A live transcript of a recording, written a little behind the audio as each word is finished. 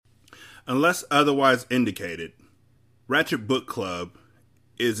Unless otherwise indicated, Ratchet Book Club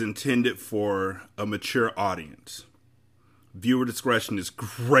is intended for a mature audience. Viewer discretion is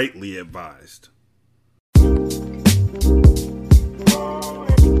greatly advised.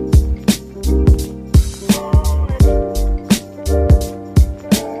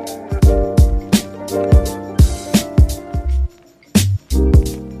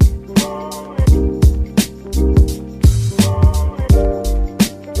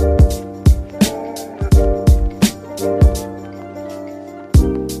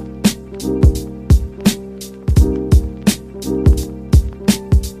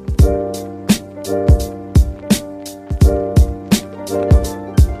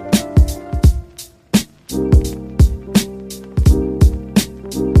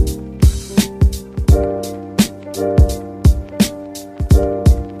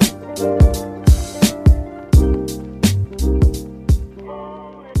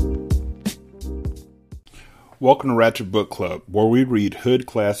 Welcome to Ratchet Book Club, where we read hood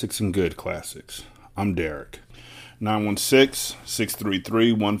classics and good classics. I'm Derek.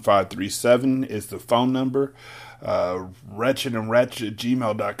 916-633-1537 is the phone number.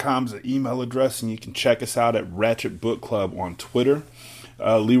 Ratchetandratchet@gmail.com is the email address, and you can check us out at Ratchet Book Club on Twitter.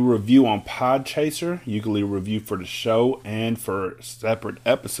 Leave a review on Podchaser. You can leave a review for the show and for separate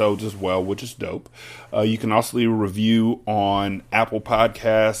episodes as well, which is dope. You can also leave a review on Apple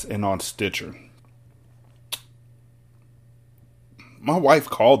Podcasts and on Stitcher. My wife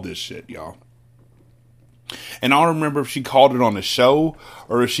called this shit, y'all. And I don't remember if she called it on the show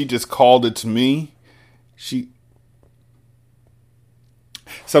or if she just called it to me.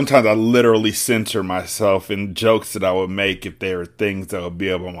 Sometimes I literally censor myself in jokes that I would make if there are things that would be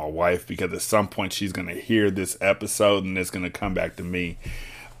about my wife, because at some point she's going to hear this episode and it's going to come back to me.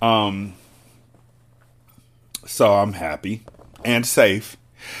 So I'm happy and safe.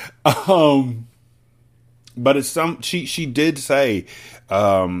 But it's she did say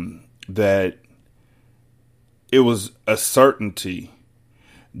that it was a certainty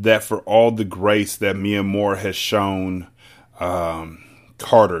that for all the grace that Mia Moore has shown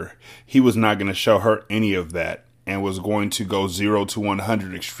Carter, he was not going to show her any of that and was going to go 0 to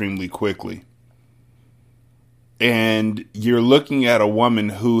 100 extremely quickly. And you're looking at a woman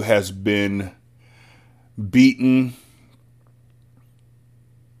who has been beaten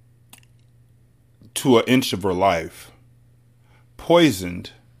to an inch of her life,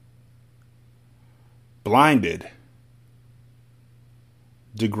 poisoned, blinded,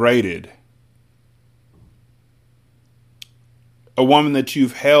 degraded. A woman that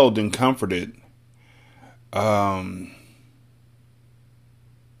you've held and comforted from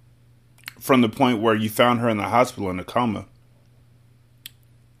the point where you found her in the hospital in a coma.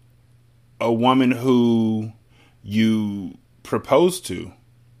 A woman who you proposed to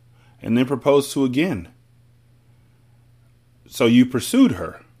and then proposed to again. So you pursued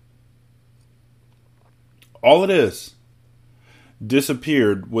her. All it is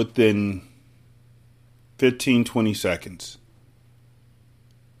disappeared within 15, 20 seconds.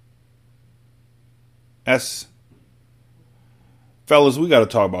 Fellas, we got to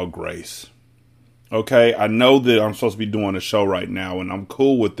talk about grace. Okay, I know that I'm supposed to be doing a show right now, and I'm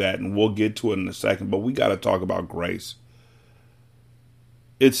cool with that, and we'll get to it in a second, but we got to talk about grace.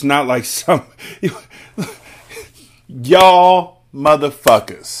 It's not like y'all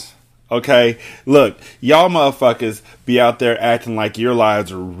motherfuckers. Okay, look, y'all motherfuckers be out there acting like your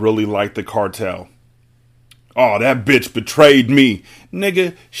lives are really like the cartel. Oh, that bitch betrayed me.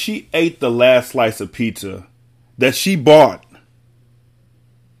 Nigga, she ate the last slice of pizza that she bought.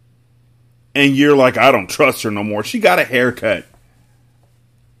 And you're like, I don't trust her no more. She got a haircut.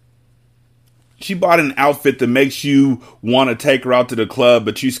 She bought an outfit that makes you want to take her out to the club,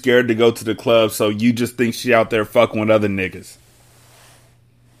 but you scared to go to the club, so you just think she out there fucking with other niggas.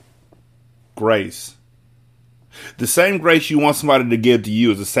 Grace. The same grace you want somebody to give to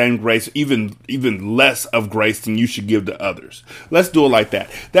you is the same grace, even less of grace than you should give to others. Let's do it like that.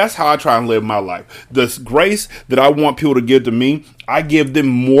 That's how I try and live my life. The grace that I want people to give to me, I give them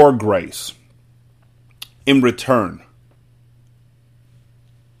more grace in return.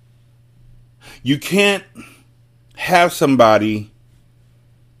 You can't have somebody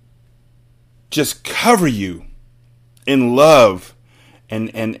just cover you in love and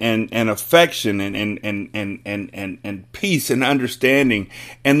affection and peace and understanding,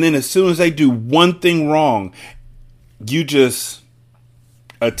 and then as soon as they do one thing wrong, you just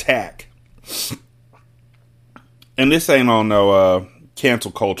attack. And this ain't on no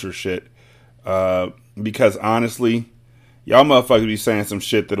cancel culture shit, because honestly, Y'all motherfuckers be saying some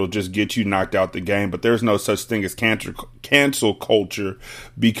shit that'll just get you knocked out the game, but there's no such thing as cancel culture,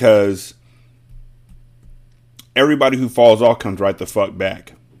 because everybody who falls off comes right the fuck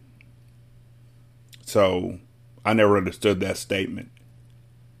back. So, I never understood that statement.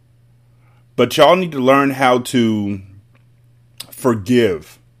 But y'all need to learn how to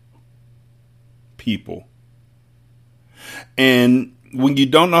forgive people. And when you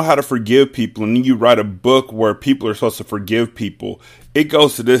don't know how to forgive people, and then you write a book where people are supposed to forgive people, it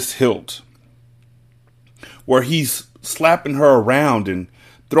goes to this hilt where he's slapping her around and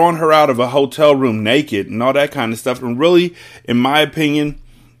throwing her out of a hotel room naked and all that kind of stuff. And really, in my opinion,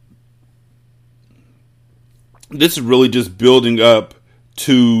 this is really just building up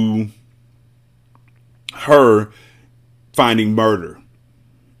to her finding Murda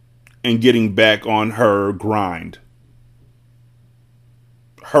and getting back on her grind.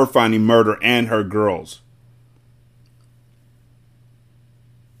 Her finding Murda and her girls.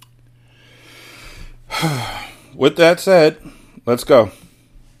 With that said, let's go.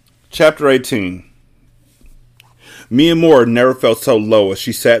 Chapter 18. Mia Moore never felt so low as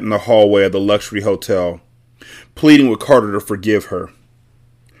she sat in the hallway of the luxury hotel, pleading with Carter to forgive her.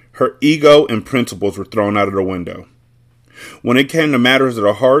 Her ego and principles were thrown out of the window. When it came to matters of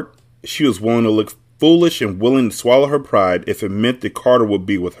the heart, she was willing to look foolish and willing to swallow her pride if it meant that Carter would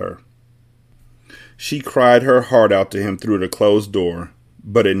be with her. She cried her heart out to him through the closed door,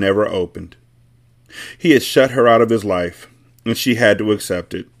 but it never opened. He had shut her out of his life, and she had to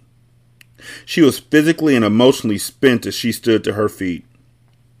accept it. She was physically and emotionally spent as she stood to her feet.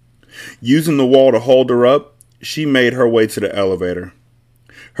 Using the wall to hold her up, she made her way to the elevator.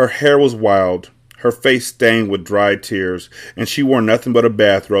 Her hair was wild, her face stained with dried tears, and she wore nothing but a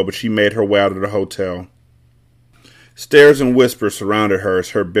bathrobe as she made her way out of the hotel. Stares and whispers surrounded her as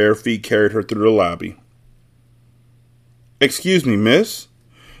her bare feet carried her through the lobby. "Excuse me, miss?"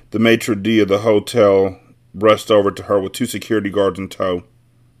 The maitre d' of the hotel rushed over to her with 2 security guards in tow.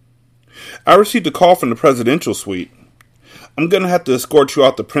 "I received a call from the presidential suite. I'm going to have to escort you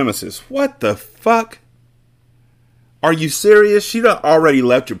out the premises." What the fuck? Are you serious? She done already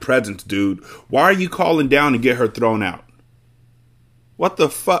left your presence, dude. Why are you calling down to get her thrown out? What the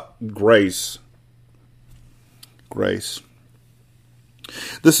fuck? Grace.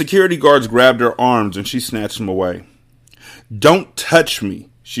 The security guards grabbed her arms and she snatched them away. "Don't touch me,"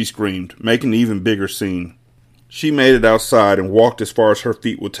 she screamed, making an even bigger scene. She made it outside and walked as far as her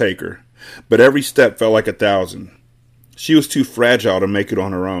feet would take her, but every step felt like 1,000. She was too fragile to make it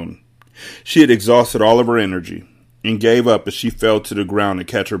on her own. She had exhausted all of her energy and gave up as she fell to the ground to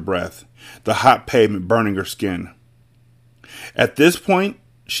catch her breath, the hot pavement burning her skin. At this point,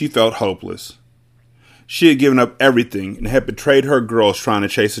 she felt hopeless. She had given up everything and had betrayed her girls trying to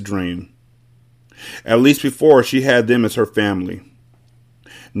chase a dream. At least before, she had them as her family.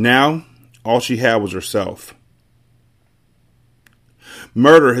 Now, all she had was herself.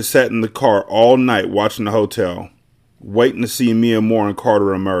 Murda had sat in the car all night watching the hotel, waiting to see Mia Moore and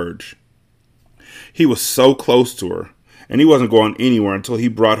Carter emerge. He was so close to her, and he wasn't going anywhere until he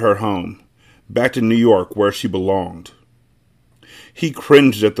brought her home, back to New York where she belonged. He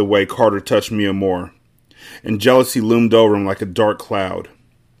cringed at the way Carter touched Mia Moore, and jealousy loomed over him like a dark cloud.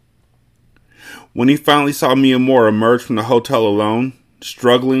 When he finally saw Mia Moore emerge from the hotel alone,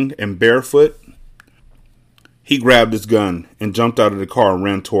 struggling and barefoot, he grabbed his gun and jumped out of the car and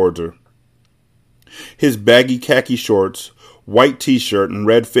ran towards her. His baggy khaki shorts, white t-shirt, and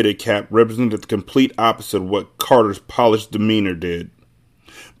red fitted cap represented the complete opposite of what Carter's polished demeanor did.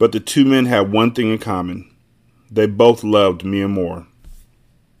 But the two men had one thing in common. They both loved Mia Moore.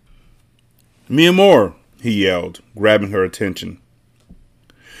 "Mia Moore!" he yelled, grabbing her attention.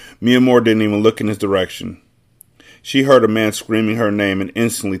 Mia Moore didn't even look in his direction. She heard a man screaming her name and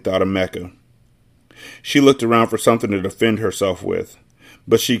instantly thought of Mecca. She looked around for something to defend herself with,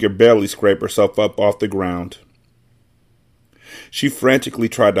 but she could barely scrape herself up off the ground. She frantically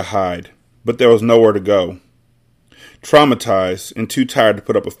tried to hide, but there was nowhere to go. Traumatized and too tired to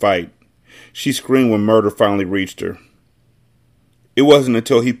put up a fight, she screamed when Murda finally reached her. It wasn't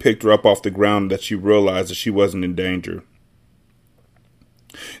until he picked her up off the ground that she realized that she wasn't in danger.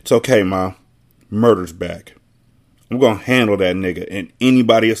 "It's okay, Ma. Murda's back. I'm gonna handle that nigga and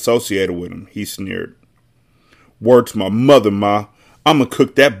anybody associated with him," he sneered. "Word to my mother, Ma. I'm gonna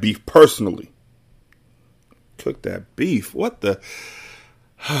cook that beef personally." Cook that beef? What the?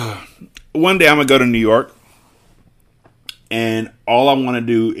 One day I'm gonna go to New York, and all I want to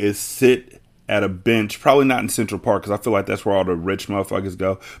do is sit at a bench, probably not in Central Park because I feel like that's where all the rich motherfuckers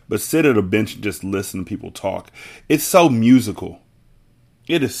go, but sit at a bench and just listen to people talk. It's so musical.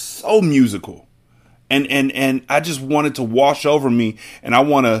 It is so musical. And I just want it to wash over me, and I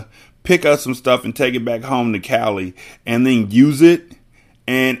want to pick up some stuff and take it back home to Cali and then use it,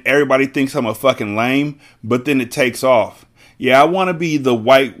 and everybody thinks I'm a fucking lame, but then it takes off. Yeah, I want to be the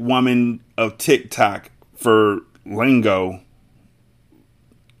white woman of TikTok for lingo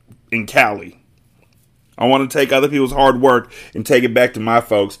in Cali. I want to take other people's hard work and take it back to my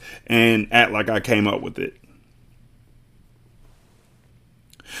folks and act like I came up with it.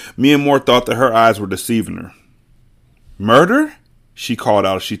 Mia Moore thought that her eyes were deceiving her. Murder? She called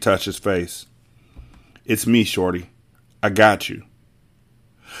out as she touched his face. It's me, Shorty. I got you.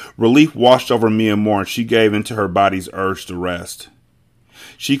 Relief washed over Mia Moore and she gave into her body's urge to rest.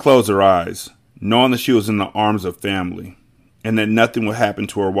 She closed her eyes, knowing that she was in the arms of family and that nothing would happen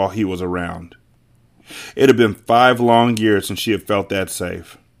to her while he was around. It had been 5 long years since she had felt that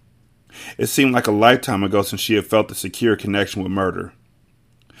safe. It seemed like a lifetime ago since she had felt the secure connection with Murda.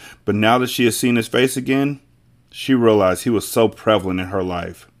 But now that she had seen his face again, she realized he was so prevalent in her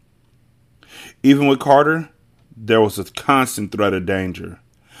life. Even with Carter, there was a constant threat of danger.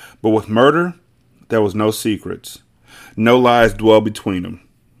 But with Murda, there was no secrets. No lies dwelled between them.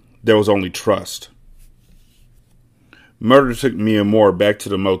 There was only trust. Murda took Mia Moore back to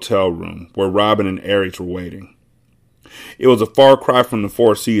the motel room where Robin and Aries were waiting. It was a far cry from the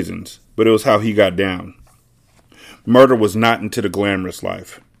Four Seasons, but it was how he got down. Murda was not into the glamorous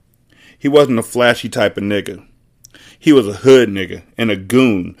life. He wasn't a flashy type of nigga. He was a hood nigga and a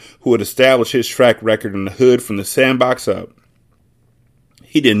goon who had established his track record in the hood from the sandbox up.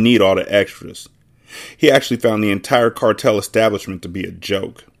 He didn't need all the extras. He actually found the entire cartel establishment to be a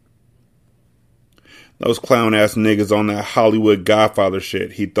joke. Those clown-ass niggas on that Hollywood Godfather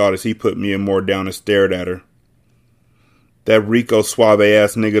shit, he thought as he put Mia Moore down and stared at her. That Rico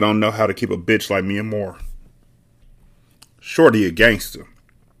Suave-ass nigga don't know how to keep a bitch like Mia Moore. Shorty a gangster.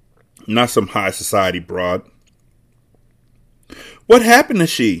 Not some high society broad. What happened to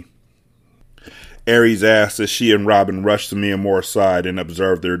she? Aries asked as she and Robin rushed to Mia Moore's side and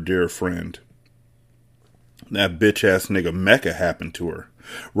observed their dear friend. That bitch-ass nigga Mecca happened to her,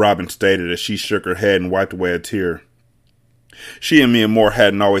 Robin stated as she shook her head and wiped away a tear. She and Mia Moore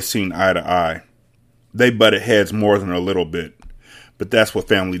hadn't always seen eye to eye. They butted heads more than a little bit, but that's what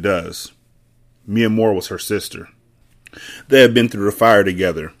family does. Mia Moore was her sister. They had been through the fire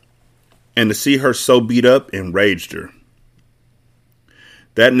together, and to see her so beat up enraged her.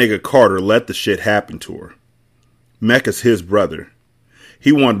 That nigga Carter let the shit happen to her. Mecca's his brother.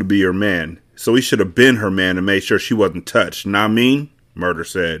 He wanted to be her man, so he should have been her man and made sure she wasn't touched. Not mean? Murda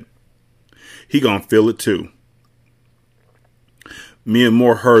said. He gonna feel it too. Mia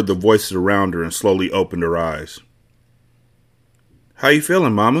Moore heard the voices around her and slowly opened her eyes. How you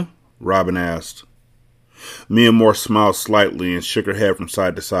feeling, Mama? Robin asked. Mia Moore smiled slightly and shook her head from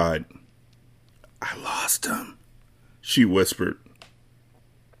side to side. I lost him, she whispered.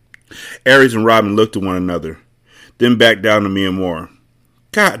 Aries and Robin looked at one another, then back down to Mia Moore.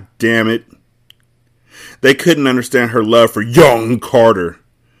 God damn it. They couldn't understand her love for young Carter,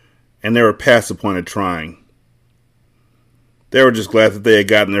 and they were past the point of trying. They were just glad that they had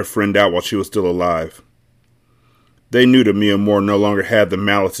gotten their friend out while she was still alive. They knew that Mia Moore no longer had the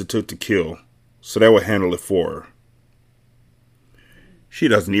malice it took to kill, so they would handle it for her. She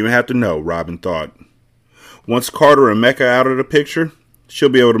doesn't even have to know, Robin thought. Once Carter and Mecca out of the picture, she'll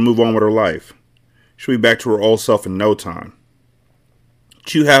be able to move on with her life. She'll be back to her old self in no time.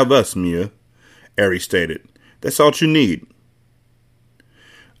 You have us, Mia, Aries stated. That's all you need.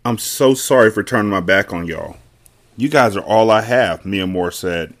 I'm so sorry for turning my back on y'all. You guys are all I have, Mia Moore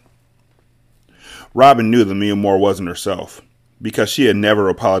said. Robin knew that Mia Moore wasn't herself, because she had never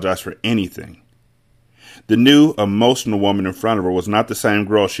apologized for anything. The new, emotional woman in front of her was not the same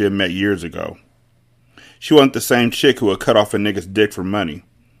girl she had met years ago. She wasn't the same chick who had cut off a nigga's dick for money,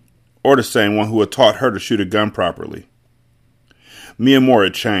 or the same one who had taught her to shoot a gun properly. Mia Moore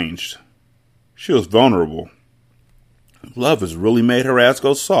had changed. She was vulnerable. Love has really made her ass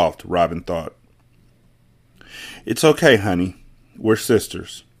go soft, Robin thought. It's okay, honey. We're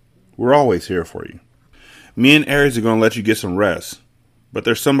sisters. We're always here for you. Me and Aries are going to let you get some rest. But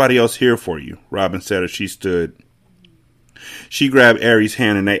there's somebody else here for you, Robin said as she stood. She grabbed Aries'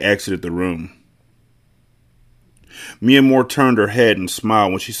 hand and they exited the room. Mia Moore turned her head and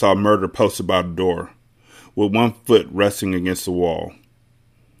smiled when she saw Murda posted by the door, with one foot resting against the wall.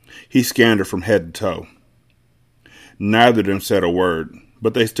 He scanned her from head to toe. Neither of them said a word,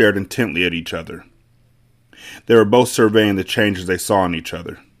 but they stared intently at each other. They were both surveying the changes they saw in each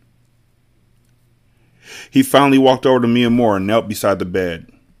other. He finally walked over to Mia Moore and knelt beside the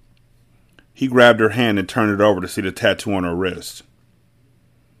bed. He grabbed her hand and turned it over to see the tattoo on her wrist.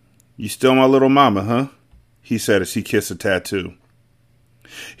 You still my little mama, huh? He said as he kissed the tattoo.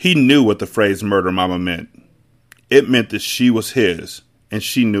 He knew what the phrase murder mama meant. It meant that she was his, and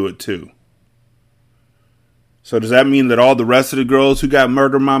she knew it too. So does that mean that all the rest of the girls who got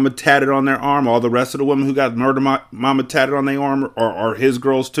murder mama tatted on their arm, all the rest of the women who got murder mama tatted on their arm are his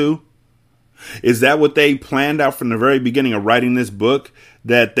girls too? Is that what they planned out from the very beginning of writing this book?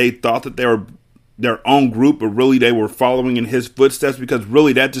 That they thought that they were their own group, but really they were following in his footsteps? Because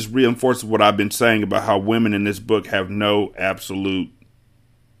really that just reinforces what I've been saying about how women in this book have no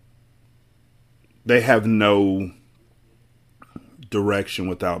direction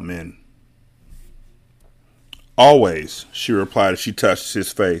without men. Always, she replied as she touched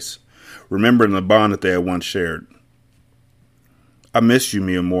his face, remembering the bond that they had once shared. I miss you,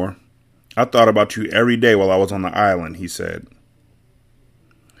 mi amor. I thought about you every day while I was on the island, he said.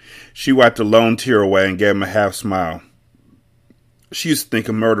 She wiped a lone tear away and gave him a half smile. She used to think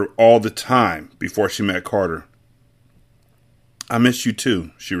of murder all the time before she met Carter. I miss you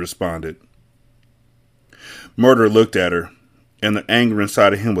too, she responded. Murder looked at her, and the anger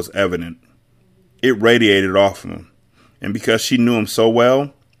inside of him was evident. It radiated off of him, and because she knew him so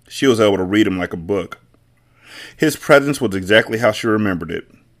well, she was able to read him like a book. His presence was exactly how she remembered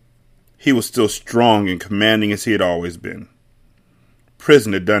it. He was still strong and commanding as he had always been.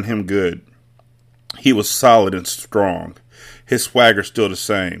 Prison had done him good. He was solid and strong. His swagger still the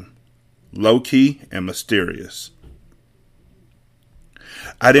same. Low-key and mysterious.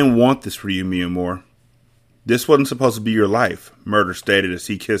 I didn't want this for you, mi amor. This wasn't supposed to be your life, Murder stated as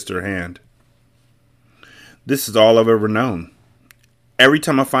he kissed her hand. This is all I've ever known. Every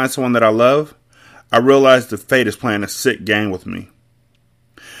time I find someone that I love, I realize that fate is playing a sick game with me.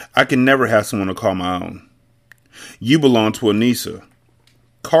 I can never have someone to call my own. You belong to Anissa.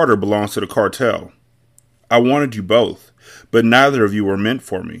 Carter belongs to the Cartel. I wanted you both, but neither of you were meant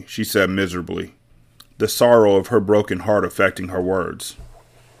for me, she said miserably, the sorrow of her broken heart affecting her words.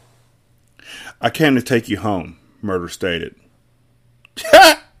 I came to take you home, Murder stated.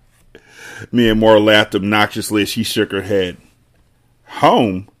 Mi amor laughed obnoxiously as she shook her head.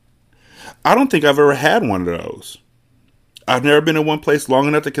 Home? I don't think I've ever had one of those. I've never been in one place long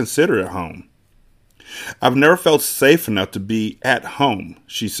enough to consider it home. I've never felt safe enough to be at home,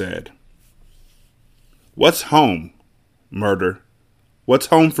 she said. What's home, Murder? What's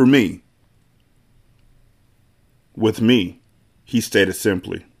home for me? With me, he stated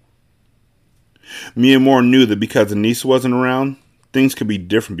simply. Mi amor knew that because Anissa wasn't around, things could be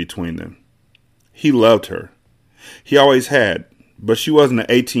different between them. He loved her. He always had, but she wasn't an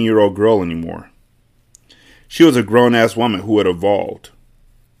 18-year-old girl anymore. She was a grown-ass woman who had evolved.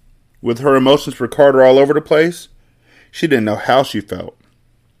 With her emotions for Carter all over the place, she didn't know how she felt.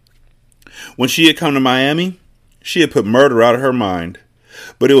 When she had come to Miami, she had put Murder out of her mind,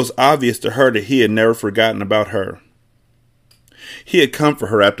 but it was obvious to her that he had never forgotten about her. He had come for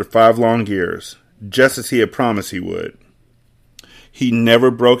her after 5 long years, just as he had promised he would. He never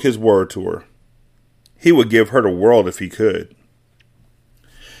broke his word to her. He would give her the world if he could.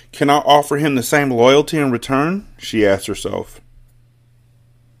 Can I offer him the same loyalty in return? She asked herself.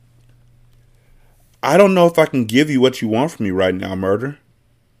 I don't know if I can give you what you want from me right now, Murder.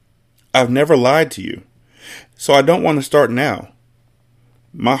 I've never lied to you, so I don't want to start now.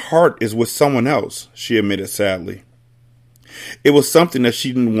 My heart is with someone else, she admitted sadly. It was something that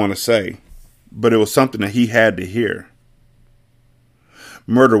she didn't want to say, but it was something that he had to hear.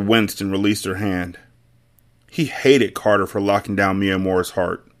 Murder winced and released her hand. He hated Carter for locking down Mi amor's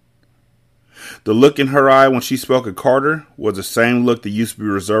heart. The look in her eye when she spoke of Carter was the same look that used to be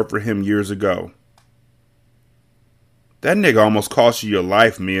reserved for him years ago. That nigga almost cost you your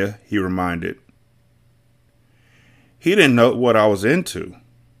life, Mia, he reminded. He didn't know what I was into.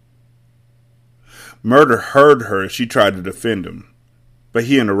 Murder heard her as she tried to defend him, but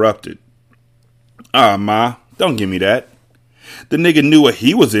he interrupted. Ma, don't give me that. The nigga knew what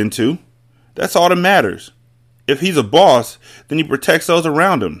he was into. That's all that matters. If he's a boss, then he protects those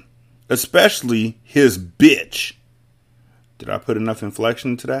around him, especially his bitch. Did I put enough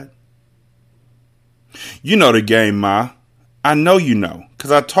inflection into that? You know the game, Ma. I know you know,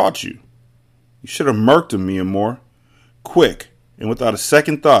 because I taught you. You should have murked him, Mi amor. Quick, and without a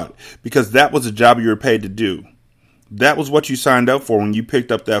second thought, because that was the job you were paid to do. That was what you signed up for when you picked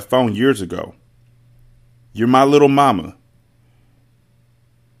up that phone years ago. You're my little mama.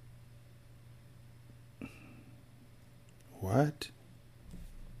 What?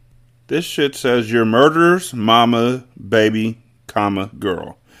 This shit says you're Murder's mama, baby, comma,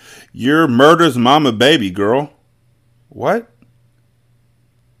 girl. You're Murder's mama, baby, girl. What?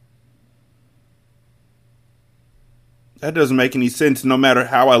 That doesn't make any sense no matter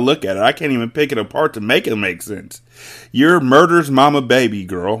how I look at it. I can't even pick it apart to make it make sense. You're Murder's mama baby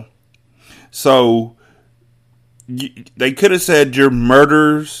girl. So they could have said you're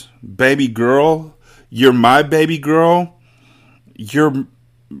Murder's baby girl. You're my baby girl. You're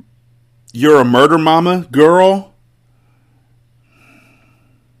a murder mama girl.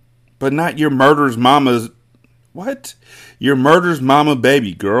 But not your Murder's mama's. What? Your Murder's mama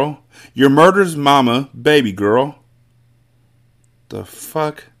baby girl. Your Murder's mama baby girl. The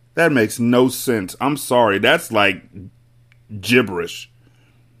fuck? That makes no sense. I'm sorry. That's like gibberish.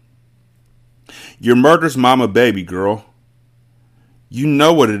 Your Murder's mama baby girl. You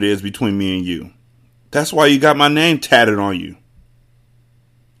know what it is between me and you. That's why you got my name tatted on you.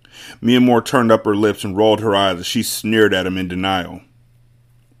 Mia Moore turned up her lips and rolled her eyes as she sneered at him in denial.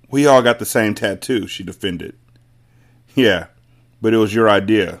 We all got the same tattoo, she defended. Yeah, but it was your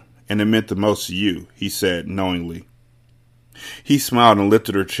idea, and it meant the most to you, he said knowingly. He smiled and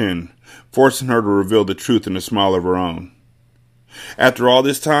lifted her chin, forcing her to reveal the truth in a smile of her own. After all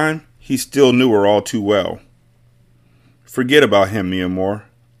this time, he still knew her all too well. Forget about him, Mia Moore.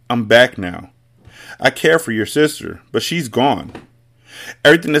 I'm back now. I care for your sister, but she's gone.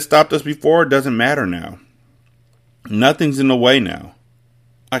 Everything that stopped us before doesn't matter now. Nothing's in the way now.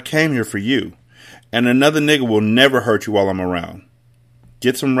 I came here for you, and another nigga will never hurt you while I'm around.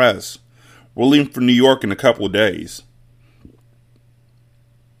 Get some rest. We're leaving for New York in a couple of days.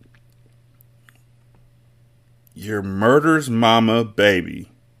 Your Murder's mama baby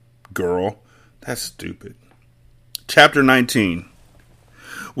girl. That's stupid. Chapter 19.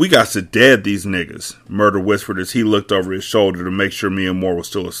 We got to dead these niggas, Murda whispered as he looked over his shoulder to make sure Mia Moore was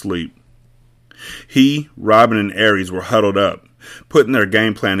still asleep. He, Robin, and Aries were huddled up, putting their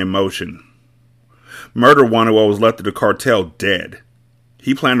game plan in motion. Murda wanted what was left of the cartel dead.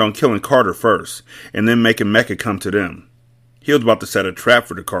 He planned on killing Carter first, and then making Mecca come to them. He was about to set a trap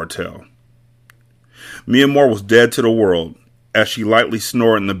for the cartel. Mia Moore was dead to the world, as she lightly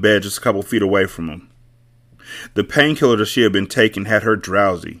snored in the bed just a couple feet away from him. The painkiller that she had been taking had her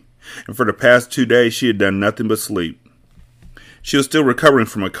drowsy, and for the past 2 days she had done nothing but sleep. She was still recovering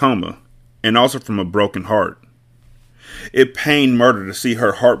from a coma, and also from a broken heart. It pained Murda to see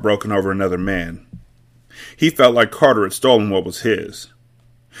her heart broken over another man. He felt like Carter had stolen what was his.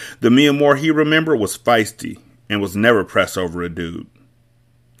 The Mia Moore he remembered was feisty, and was never pressed over a dude.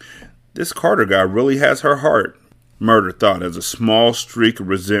 This Carter guy really has her heart, Murda thought as a small streak of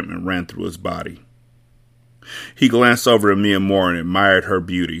resentment ran through his body. He glanced over at Mia Moore and admired her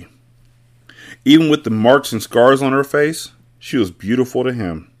beauty. Even with the marks and scars on her face, she was beautiful to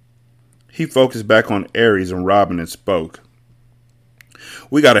him. He focused back on Aries and Robin and spoke.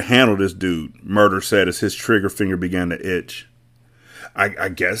 We gotta handle this dude, Murda said as his trigger finger began to itch. I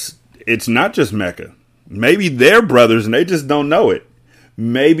guess it's not just Mecca. Maybe they're brothers and they just don't know it.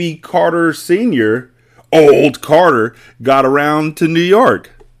 Maybe Carter Sr., old Carter, got around to New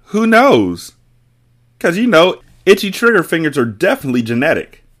York. Who knows? Because, itchy trigger fingers are definitely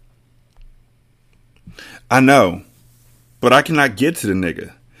genetic. I know, but I cannot get to the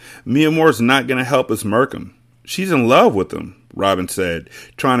nigga. Mia Moore's not going to help us murk him. She's in love with him, Robin said,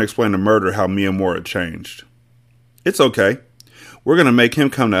 trying to explain to Murda how Mia Moore had changed. It's okay. We're going to make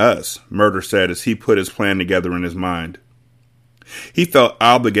him come to us, Murda said as he put his plan together in his mind. He felt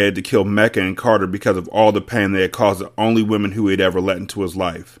obligated to kill Mecca and Carter because of all the pain they had caused the only women who he had ever let into his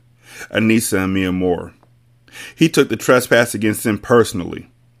life, Anissa and Mia Moore. He took the trespass against them personally,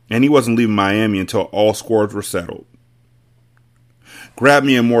 and he wasn't leaving Miami until all scores were settled. Grab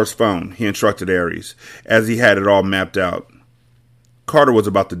Mia Moore's phone, he instructed Aries, as he had it all mapped out. Carter was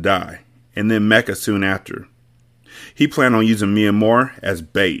about to die, and then Mecca soon after. He planned on using Mia Moore as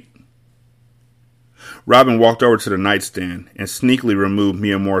bait. Robin walked over to the nightstand and sneakily removed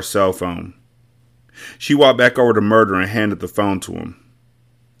Mia Moore's cell phone. She walked back over to Murda and handed the phone to him.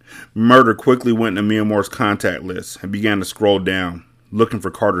 Murda quickly went to Mia Moore's contact list and began to scroll down, looking for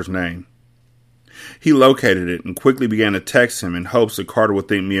Carter's name. He located it and quickly began to text him in hopes that Carter would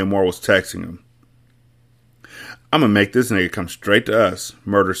think Mia Moore was texting him. I'm gonna make this nigga come straight to us,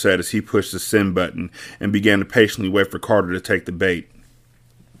 Murda said as he pushed the send button and began to patiently wait for Carter to take the bait.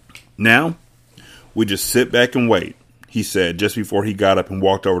 Now, we just sit back and wait, he said just before he got up and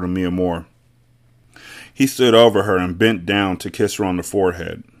walked over to Mia Moore. He stood over her and bent down to kiss her on the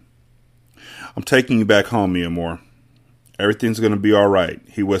forehead. I'm taking you back home, Mia Moore. Everything's going to be all right,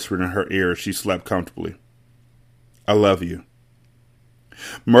 he whispered in her ear as she slept comfortably. I love you.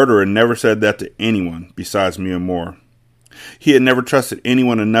 Murda had never said that to anyone besides Mia Moore. He had never trusted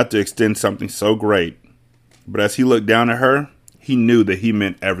anyone enough to extend something so great. But as he looked down at her, he knew that he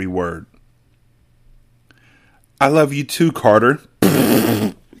meant every word. I love you too, Carter.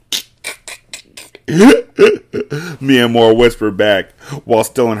 Mia Moore whispered back while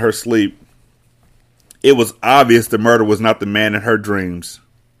still in her sleep. It was obvious that Murda was not the man in her dreams.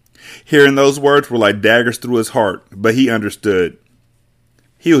 Hearing those words were like daggers through his heart, but he understood.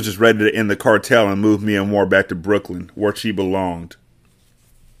 He was just ready to end the cartel and move Mia Moore back to Brooklyn, where she belonged.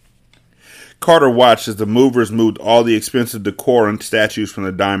 Carter watched as the movers moved all the expensive decor and statues from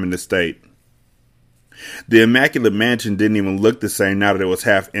the Diamond Estate. The immaculate mansion didn't even look the same now that it was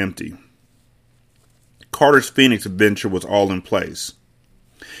half empty. Carter's Phoenix adventure was all in place.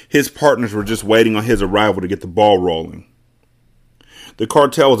 His partners were just waiting on his arrival to get the ball rolling. The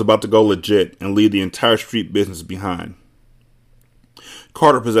cartel was about to go legit and leave the entire street business behind.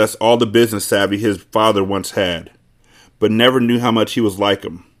 Carter possessed all the business savvy his father once had, but never knew how much he was like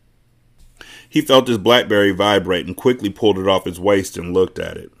him. He felt his BlackBerry vibrate and quickly pulled it off his waist and looked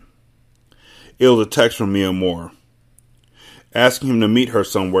at it. It was a text from Mia Moore, asking him to meet her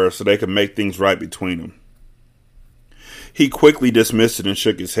somewhere so they could make things right between them. He quickly dismissed it and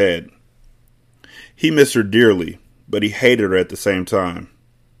shook his head. He missed her dearly, but he hated her at the same time.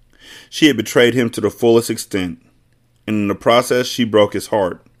 She had betrayed him to the fullest extent, and in the process she broke his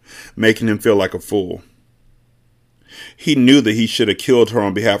heart, making him feel like a fool. He knew that he should have killed her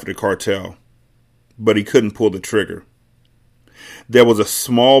on behalf of the cartel, but he couldn't pull the trigger. There was a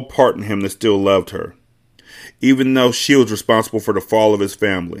small part in him that still loved her, even though she was responsible for the fall of his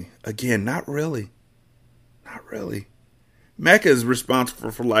family. Again, not really. Not really. Mecca is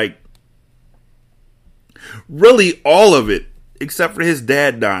responsible for, really all of it, except for his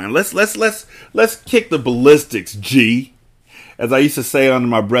dad dying. Let's kick the ballistics, G. As I used to say under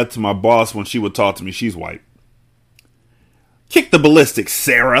my breath to my boss when she would talk to me. She's white. Kick the ballistics,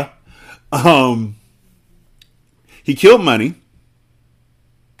 Sarah. He killed Money.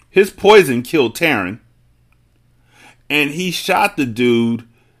 His poison killed Taryn. And he shot the dude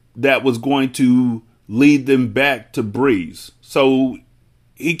that was going to lead them back to Breeze. So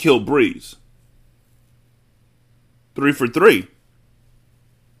he killed Breeze. 3 for 3.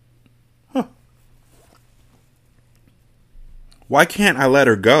 Huh. Why can't I let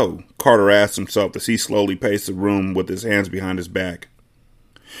her go? Carter asked himself as he slowly paced the room with his hands behind his back.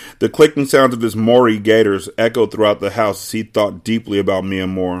 The clicking sounds of his Maury gaiters echoed throughout the house as he thought deeply about Mia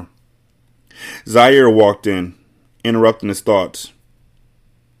Moore. Zaire walked in, interrupting his thoughts.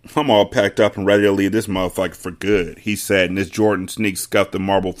 I'm all packed up and ready to leave this motherfucker for good, he said, and his Jordan sneaks scuffed the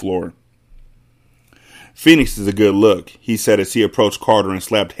marble floor. Phoenix is a good look, he said as he approached Carter and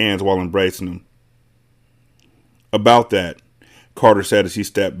slapped hands while embracing him. About that, Carter said as he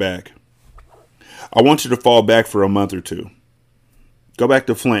stepped back. I want you to fall back for a month or two. Go back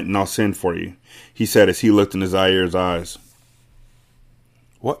to Flint and I'll send for you, he said as he looked into Zaire's eyes.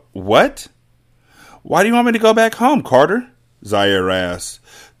 What? Why do you want me to go back home, Carter? Zaire asked,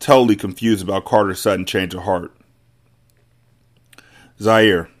 totally confused about Carter's sudden change of heart.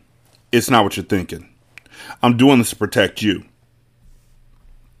 Zaire, it's not what you're thinking. I'm doing this to protect you.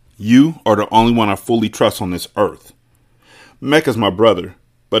 You are the only one I fully trust on this earth. Mecca's my brother,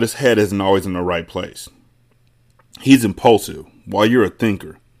 but his head isn't always in the right place. He's impulsive, while you're a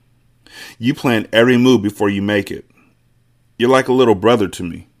thinker. You plan every move before you make it. You're like a little brother to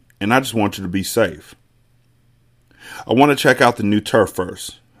me, and I just want you to be safe. I want to check out the new turf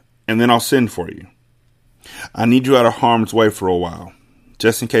first, and then I'll send for you. I need you out of harm's way for a while,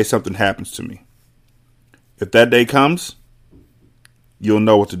 just in case something happens to me. If that day comes, you'll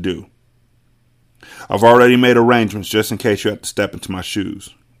know what to do. I've already made arrangements just in case you have to step into my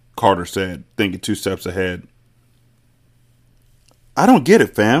shoes, Carter said, thinking 2 steps ahead. I don't get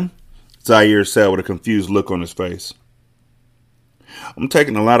it, fam, Zaire said with a confused look on his face. I'm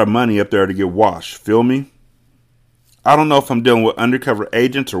taking a lot of money up there to get washed, feel me? I don't know if I'm dealing with undercover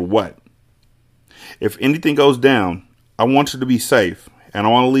agents or what. If anything goes down, I want you to be safe, and I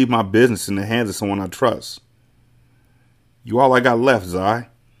want to leave my business in the hands of someone I trust. You all I got left, Zai,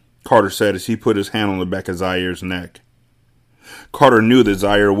 Carter said as he put his hand on the back of Zaire's neck. Carter knew that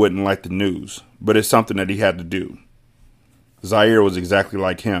Zaire wouldn't like the news, but it's something that he had to do. Zaire was exactly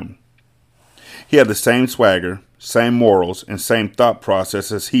like him. He had the same swagger, same morals, and same thought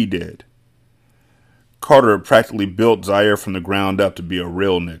process as he did. Carter had practically built Zaire from the ground up to be a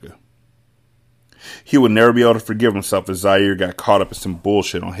real nigga. He would never be able to forgive himself if Zaire got caught up in some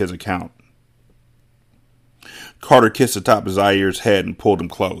bullshit on his account. Carter kissed the top of Zaire's head and pulled him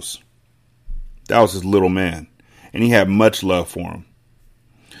close. That was his little man, and he had much love for him.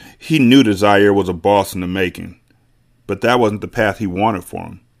 He knew that Zaire was a boss in the making, but that wasn't the path he wanted for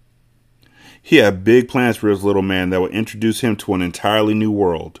him. He had big plans for his little man that would introduce him to an entirely new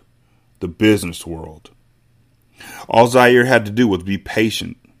world, the business world. All Zaire had to do was be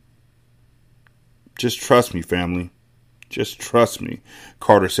patient. Just trust me, family. Just trust me,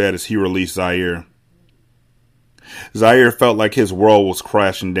 Carter said as he released Zaire. Zaire felt like his world was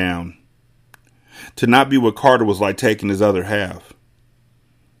crashing down. To not be with Carter was like taking his other half.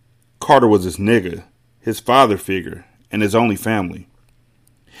 Carter was his nigga, his father figure, and his only family.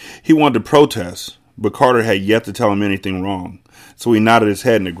 He wanted to protest, but Carter had yet to tell him anything wrong, so he nodded his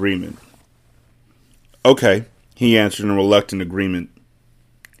head in agreement. Okay, he answered in reluctant agreement.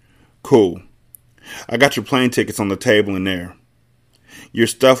 Cool. I got your plane tickets on the table in there. Your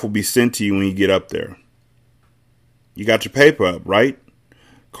stuff will be sent to you when you get up there. You got your paper up, right?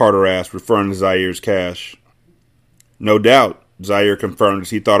 Carter asked, referring to Zaire's cash. No doubt, Zaire confirmed as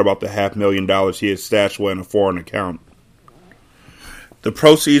he thought about the $500,000 he had stashed away in a foreign account. The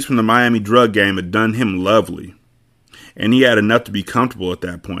proceeds from the Miami drug game had done him lovely, and he had enough to be comfortable at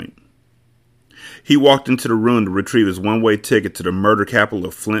that point. He walked into the room to retrieve his one-way ticket to the murder capital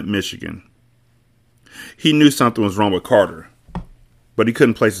of Flint, Michigan. He knew something was wrong with Carter, but he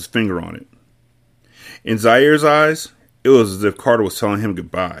couldn't place his finger on it. In Zaire's eyes, it was as if Carter was telling him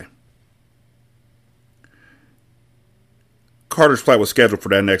goodbye. Carter's flight was scheduled for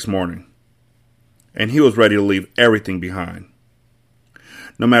that next morning, and he was ready to leave everything behind.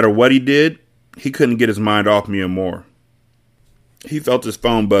 No matter what he did, he couldn't get his mind off Mia Moore. He felt his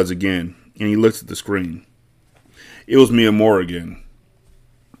phone buzz again, and he looked at the screen. It was Mia Moore again.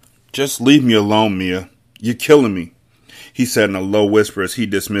 Just leave me alone, Mia. You're killing me, he said in a low whisper as he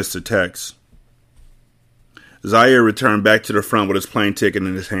dismissed the text. Zaire returned back to the front with his plane ticket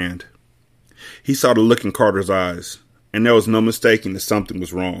in his hand. He saw the look in Carter's eyes, and there was no mistaking that something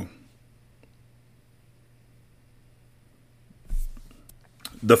was wrong.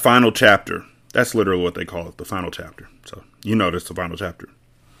 The final chapter. That's literally what they call it, the final chapter. So, you know this is the final chapter.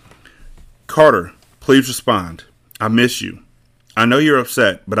 Carter, please respond. I miss you. I know you're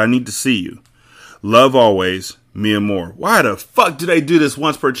upset, but I need to see you. Love always, Mia Moore. Why the fuck do they do this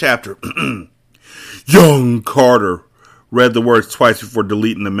once per chapter? Young Carter read the words twice before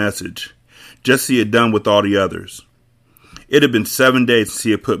deleting the message, just as he had done with all the others. It had been 7 days since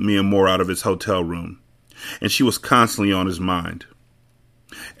he had put Mia Moore out of his hotel room, and she was constantly on his mind.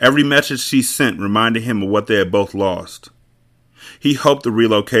 Every message she sent reminded him of what they had both lost. He hoped the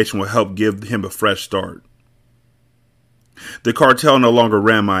relocation would help give him a fresh start. The cartel no longer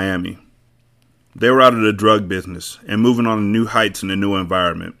ran Miami. They were out of the drug business and moving on to new heights in a new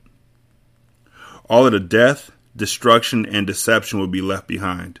environment. All of the death, destruction, and deception would be left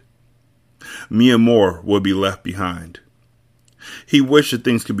behind. Mia Moore would be left behind. He wished that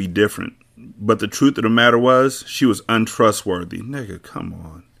things could be different, but the truth of the matter was, she was untrustworthy. Nigga, come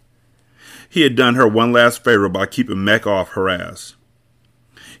on. He had done her one last favor by keeping Mecca off her ass.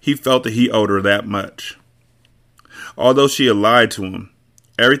 He felt that he owed her that much. Although she had lied to him,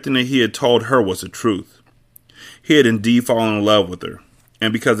 everything that he had told her was the truth. He had indeed fallen in love with her,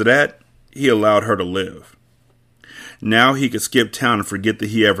 and because of that, he allowed her to live. Now he could skip town and forget that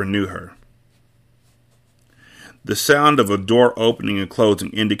he ever knew her. The sound of a door opening and closing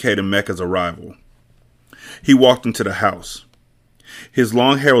indicated Mecca's arrival. He walked into the house. His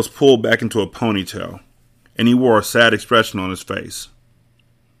long hair was pulled back into a ponytail, and he wore a sad expression on his face.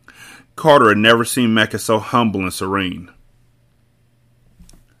 Carter had never seen Mecca so humble and serene.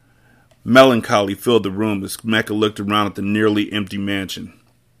 Melancholy filled the room as Mecca looked around at the nearly empty mansion.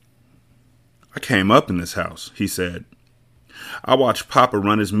 I came up in this house, he said. I watched Papa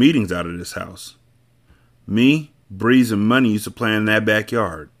run his meetings out of this house. Me, Breeze, and Money used to play in that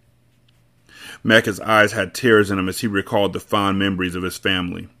backyard. Mecca's eyes had tears in them as he recalled the fond memories of his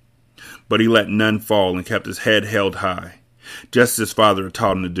family. But he let none fall and kept his head held high, just as his father had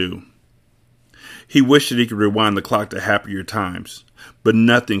taught him to do. He wished that he could rewind the clock to happier times, but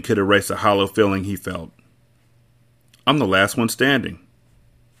nothing could erase the hollow feeling he felt. I'm the last one standing.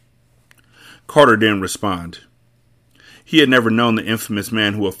 Carter didn't respond. He had never known the infamous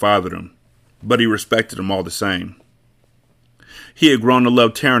man who had fathered him, but he respected him all the same. He had grown to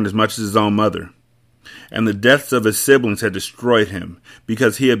love Taryn as much as his own mother, and the deaths of his siblings had destroyed him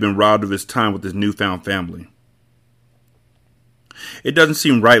because he had been robbed of his time with his newfound family. It doesn't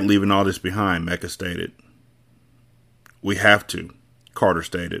seem right leaving all this behind, Mecca stated. We have to, Carter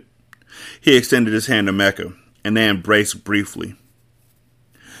stated. He extended his hand to Mecca, and they embraced briefly.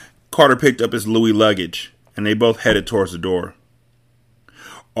 Carter picked up his Louis luggage, and they both headed towards the door.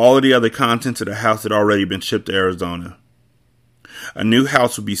 All of the other contents of the house had already been shipped to Arizona. A new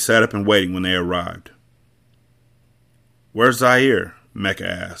house would be set up and waiting when they arrived. Where's Zaire? Mecca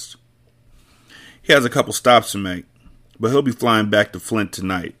asked. He has a couple stops to make, but he'll be flying back to Flint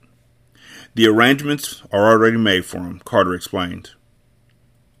tonight. The arrangements are already made for him, Carter explained.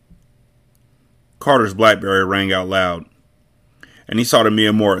 Carter's BlackBerry rang out loud, and he saw that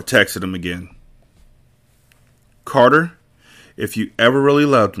Miyamura texted him again. Carter, if you ever really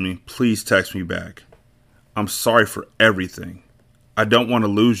loved me, please text me back. I'm sorry for everything. I don't want to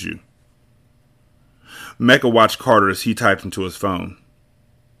lose you. Mecca watched Carter as he typed into his phone.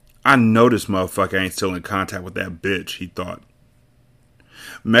 I know this motherfucker ain't still in contact with that bitch, he thought.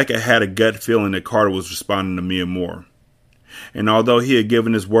 Mecca had a gut feeling that Carter was responding to Miyamura. And although he had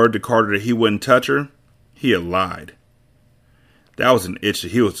given his word to Carter that he wouldn't touch her, he had lied. That was an itch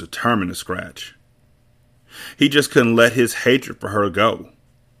that he was determined to scratch. He just couldn't let his hatred for her go.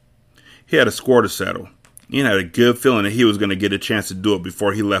 He had a score to settle. He had a good feeling that he was going to get a chance to do it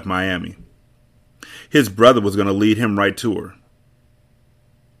before he left Miami. His brother was going to lead him right to her.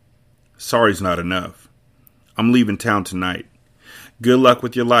 Sorry's not enough. I'm leaving town tonight. Good luck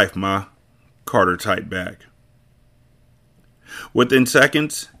with your life, Ma, Carter typed back. Within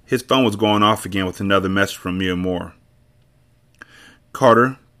seconds, his phone was going off again with another message from Miyamura.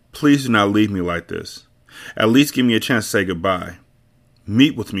 Carter, please do not leave me like this. At least give me a chance to say goodbye.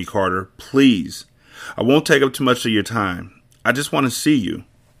 Meet with me, Carter, please. I won't take up too much of your time. I just want to see you.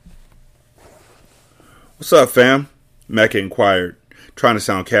 What's up, fam? Mecca inquired, trying to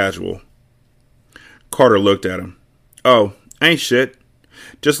sound casual. Carter looked at him. Oh, ain't shit.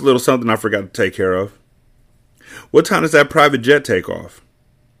 Just a little something I forgot to take care of. What time does that private jet take off?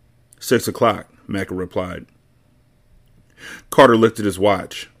 6 o'clock, Mecca replied. Carter looked at his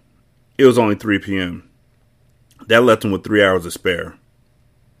watch. It was only 3 p.m. That left him with 3 hours to spare.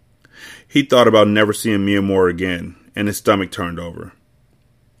 He thought about never seeing Miyamura again, and his stomach turned over.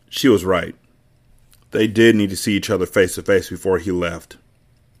 She was right. They did need to see each other face to face before he left.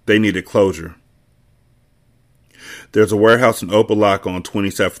 They needed closure. There's a warehouse in Opalaka on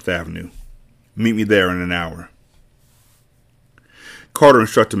 27th Avenue. Meet me there in an hour. Carter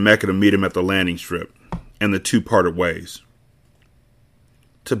instructed Mecca to meet him at the landing strip, and the two parted ways.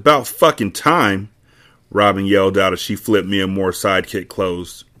 It's about fucking time, Robin yelled out as she flipped Miyamura's sidekick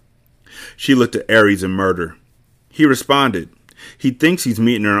closed. She looked at Aries and Murda. He responded. He thinks he's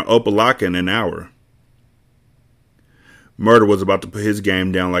meeting her in Opalaka in an hour. Murda was about to put his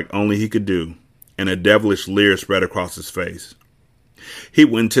game down like only he could do, and a devilish leer spread across his face. He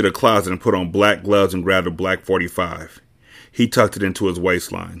went into the closet and put on black gloves and grabbed a black .45. He tucked it into his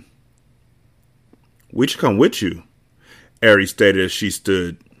waistline. We should come with you, Aries stated as she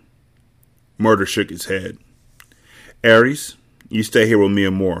stood. Murda shook his head. Aries, you stay here with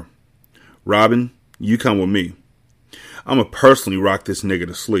Miyamura. Robin, you come with me. I'ma personally rock this nigga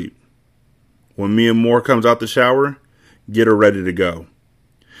to sleep. When Miyamura comes out the shower, get her ready to go.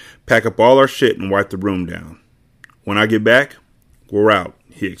 Pack up all our shit and wipe the room down. When I get back, we're out,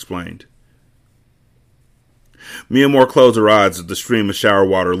 he explained. Miyamura closed her eyes as the stream of shower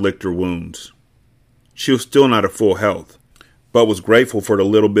water licked her wounds. She was still not at full health, but was grateful for the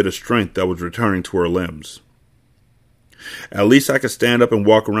little bit of strength that was returning to her limbs. At least I could stand up and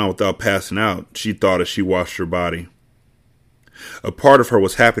walk around without passing out, she thought as she washed her body. A part of her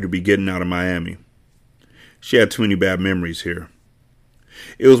was happy to be getting out of Miami. She had too many bad memories here.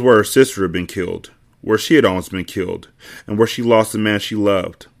 It was where her sister had been killed, where she had almost been killed, and where she lost the man she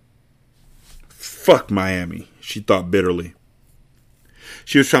loved. Fuck Miami, she thought bitterly.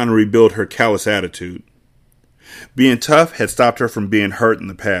 She was trying to rebuild her callous attitude. Being tough had stopped her from being hurt in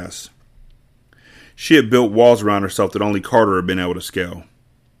the past. She had built walls around herself that only Carter had been able to scale.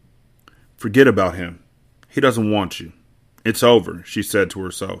 Forget about him. He doesn't want you. It's over, she said to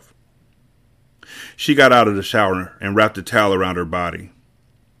herself. She got out of the shower and wrapped a towel around her body.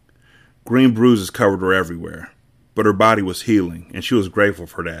 Green bruises covered her everywhere, but her body was healing, and she was grateful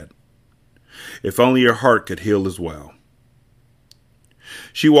for that. If only her heart could heal as well.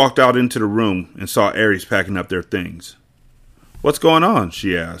 She walked out into the room and saw Aries packing up their things. What's going on?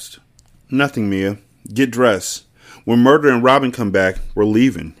 She asked. Nothing, Mia. Get dressed. When Murda and Robin come back, we're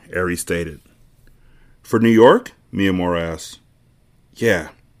leaving, Aries stated. For New York? Miyamura asked. Yeah.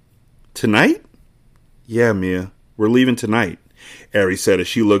 Tonight? Yeah, Mia. We're leaving tonight, Aries said as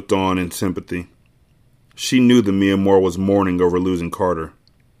she looked on in sympathy. She knew that Miyamura was mourning over losing Carter.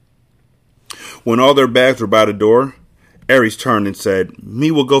 When all their bags were by the door, Aries turned and said,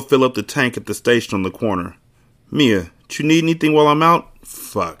 Me will go fill up the tank at the station on the corner. Mia, do you need anything while I'm out?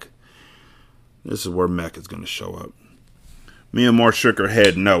 Fuck. This is where Mecca's going to show up. Miyamura shook her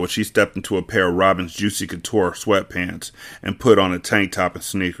head no as she stepped into a pair of Robin's Juicy Couture sweatpants and put on a tank top and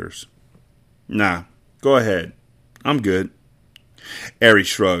sneakers. Nah, go ahead. I'm good. Aries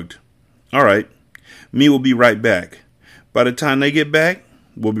shrugged. All right. Me will be right back. By the time they get back,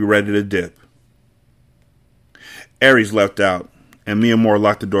 We'll be ready to dip. Aries left out, and Mia Moore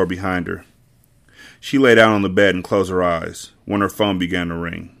locked the door behind her. She lay down on the bed and closed her eyes when her phone began to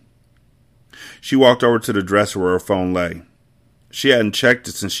ring. She walked over to the dresser where her phone lay. She hadn't checked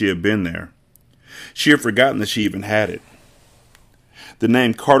it since she had been there. She had forgotten that she even had it. The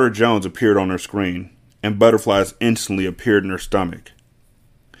name Carter Jones appeared on her screen, and butterflies instantly appeared in her stomach.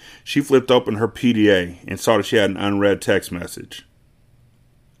 She flipped open her PDA and saw that she had an unread text message.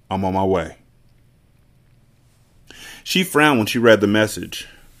 I'm on my way. She frowned when she read the message.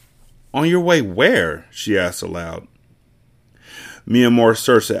 On your way where? She asked aloud. Mia Moore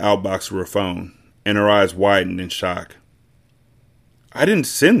searched the outbox of her phone, and her eyes widened in shock. I didn't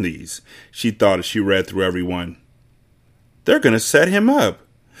send these, she thought as she read through every one. They're going to set him up.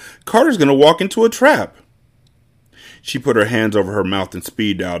 Carter's going to walk into a trap. She put her hands over her mouth and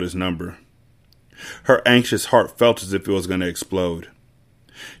speed dialed his number. Her anxious heart felt as if it was going to explode.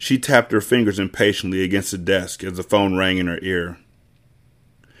 She tapped her fingers impatiently against the desk as the phone rang in her ear.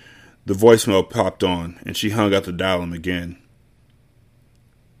 The voicemail popped on, and she hung up to dial him again.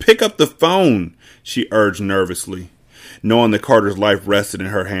 Pick up the phone, she urged nervously, knowing that Carter's life rested in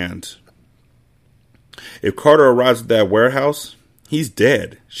her hands. If Carter arrives at that warehouse, he's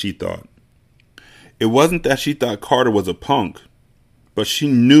dead, she thought. It wasn't that she thought Carter was a punk, but she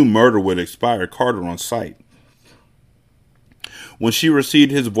knew murder would expire Carter on sight. When she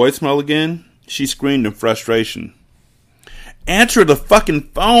received his voicemail again, she screamed in frustration. Answer the fucking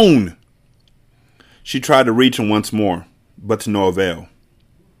phone! She tried to reach him once more, but to no avail.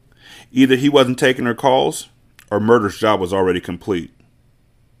 Either he wasn't taking her calls, or Murder's job was already complete.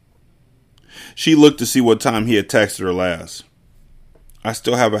 She looked to see what time he had texted her last. I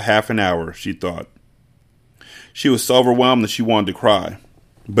still have a half an hour, she thought. She was so overwhelmed that she wanted to cry,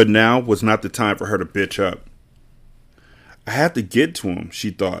 but now was not the time for her to bitch up. I have to get to him, she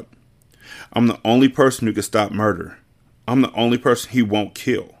thought. I'm the only person who can stop murder. I'm the only person he won't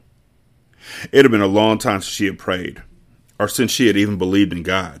kill. It had been a long time since she had prayed, or since she had even believed in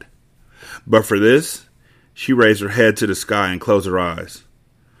God. But for this, she raised her head to the sky and closed her eyes.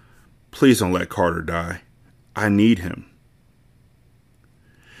 Please don't let Carter die. I need him.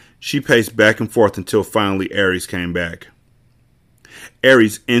 She paced back and forth until finally Aries came back.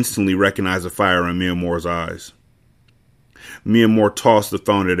 Aries instantly recognized the fire in Mia Moore's eyes. Mia Moore tossed the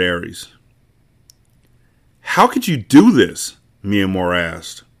phone at Aries. How could you do this? Mia Moore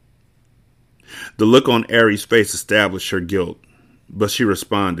asked. The look on Aries' face established her guilt, but she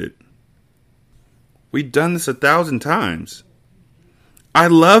responded. We've done this 1,000 times. I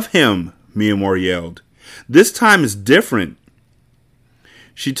love him, Mia Moore yelled. This time is different.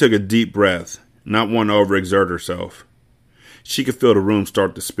 She took a deep breath, not wanting to overexert herself. She could feel the room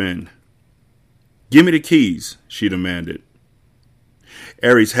start to spin. Give me the keys, she demanded.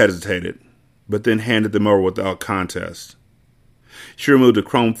 Aries hesitated, but then handed them over without contest. She removed the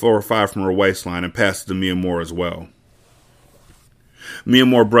chrome 405 from her waistline and passed it to Mia Moore as well. Mia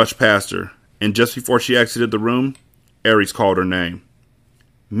Moore brushed past her, and just before she exited the room, Aries called her name.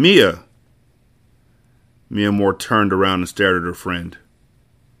 Mia! Mia Moore turned around and stared at her friend.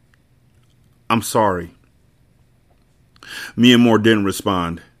 I'm sorry. Mia Moore didn't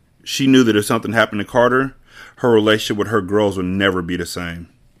respond. She knew that if something happened to Carter, her relationship with her girls would never be the same.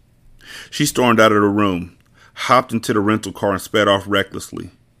 She stormed out of the room, hopped into the rental car and sped off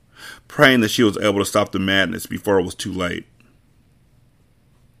recklessly, praying that she was able to stop the madness before it was too late.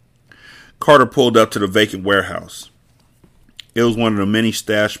 Carter pulled up to the vacant warehouse. It was one of the many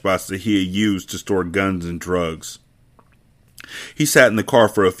stash spots that he had used to store guns and drugs. He sat in the car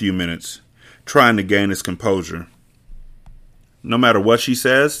for a few minutes, trying to gain his composure. No matter what she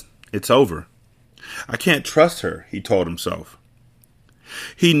says, it's over. I can't trust her, he told himself.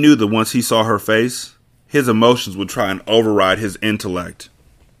 He knew that once he saw her face, his emotions would try and override his intellect.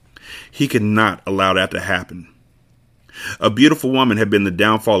 He could not allow that to happen. A beautiful woman had been the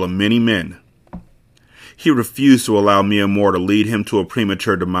downfall of many men. He refused to allow Mia Moore to lead him to a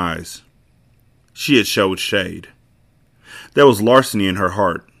premature demise. She had showed shade. There was larceny in her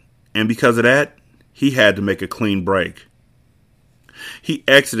heart, and because of that, he had to make a clean break. He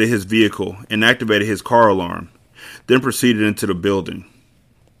exited his vehicle and activated his car alarm, then proceeded into the building.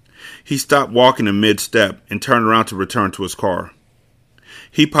 He stopped walking in mid-step and turned around to return to his car.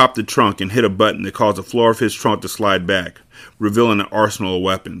 He popped the trunk and hit a button that caused the floor of his trunk to slide back, revealing an arsenal of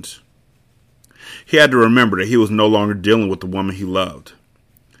weapons. He had to remember that he was no longer dealing with the woman he loved.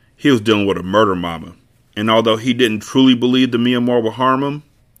 He was dealing with a murder mama, and although he didn't truly believe that Mia Moore would harm him,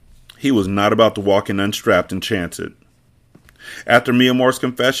 he was not about to walk in unstrapped and chance it. After Mia Moore's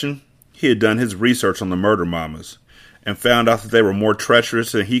confession, he had done his research on the murder mamas, and found out that they were more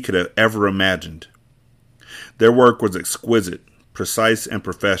treacherous than he could have ever imagined. Their work was exquisite, precise, and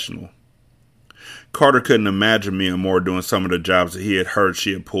professional. Carter couldn't imagine Mia Moore doing some of the jobs that he had heard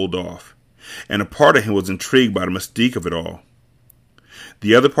she had pulled off, and a part of him was intrigued by the mystique of it all.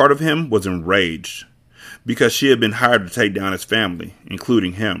 The other part of him was enraged, because she had been hired to take down his family,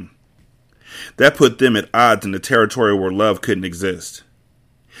 including him. That put them at odds in the territory where love couldn't exist.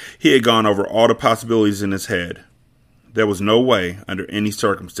 He had gone over all the possibilities in his head. There was no way, under any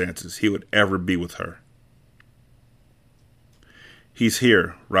circumstances, he would ever be with her. "He's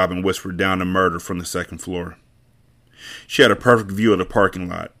here," Robin whispered down to Murda from the second floor. She had a perfect view of the parking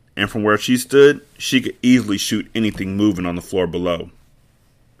lot, and from where she stood, she could easily shoot anything moving on the floor below.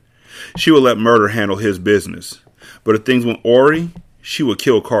 She would let Murda handle his business, but if things went awry, she would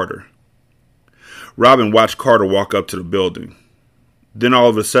kill Carter. Robin watched Carter walk up to the building. Then all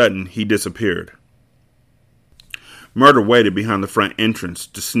of a sudden, he disappeared. Murda waited behind the front entrance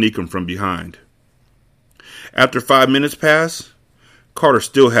to sneak him from behind. After 5 minutes passed, Carter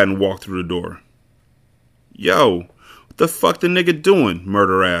still hadn't walked through the door. "Yo, what the fuck the nigga doing?"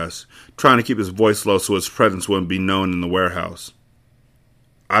 Murda asked, trying to keep his voice low so his presence wouldn't be known in the warehouse.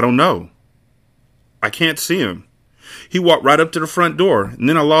 "I don't know. I can't see him. He walked right up to the front door, and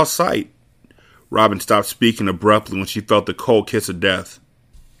then I lost sight." Robin stopped speaking abruptly when she felt the cold kiss of death.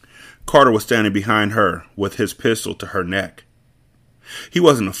 Carter was standing behind her, with his pistol to her neck. He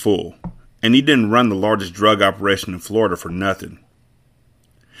wasn't a fool, and he didn't run the largest drug operation in Florida for nothing.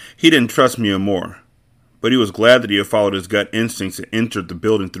 He didn't trust Mia Moore, but he was glad that he had followed his gut instincts and entered the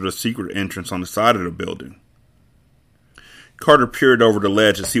building through the secret entrance on the side of the building. Carter peered over the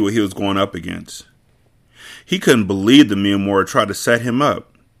ledge to see what he was going up against. He couldn't believe that Mia Moore had tried to set him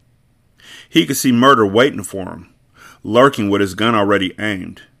up. He could see Murda waiting for him, lurking with his gun already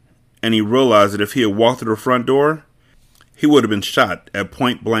aimed, and he realized that if he had walked through the front door, he would have been shot at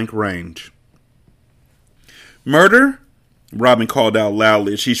point-blank range. "Murder?" Robin called out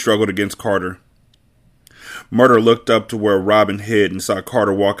loudly as she struggled against Carter. Murda looked up to where Robin hid and saw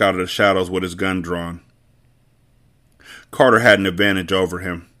Carter walk out of the shadows with his gun drawn. Carter had an advantage over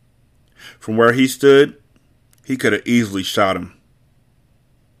him. From where he stood, he could have easily shot him.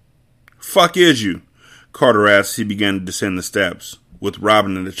 "Fuck is you?" Carter asked as he began to descend the steps, with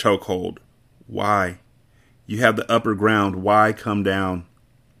Robin in the chokehold. "Why? You have the upper ground. Why come down?"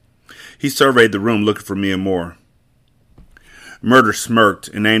 He surveyed the room looking for Mia Moore. Murda smirked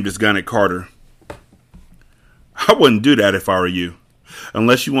and aimed his gun at Carter. "I wouldn't do that if I were you.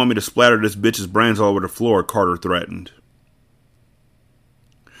 Unless you want me to splatter this bitch's brains all over the floor," Carter threatened.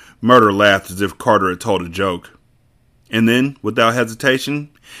 Murda laughed as if Carter had told a joke. And then, without hesitation,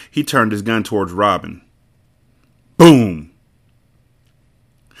 he turned his gun towards Robin. Boom!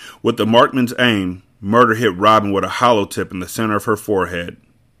 With the marksman's aim, Murda hit Robin with a hollow tip in the center of her forehead.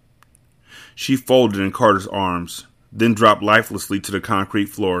 She folded in Carter's arms, then dropped lifelessly to the concrete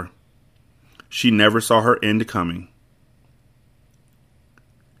floor. She never saw her end coming.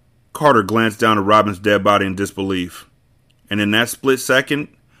 Carter glanced down at Robin's dead body in disbelief, and in that split second,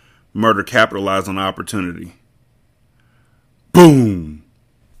 Murda capitalized on the opportunity. Boom!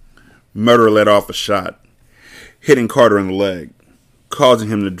 Murda let off a shot, hitting Carter in the leg, causing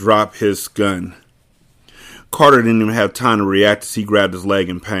him to drop his gun. Carter didn't even have time to react as he grabbed his leg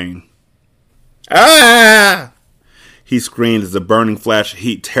in pain. "Ah!" He screamed as a burning flash of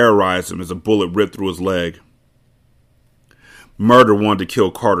heat terrorized him as a bullet ripped through his leg. Murda wanted to kill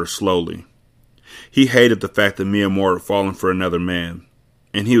Carter slowly. He hated the fact that Mia Moore had fallen for another man,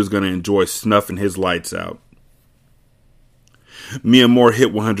 and he was going to enjoy snuffing his lights out. Mia Moore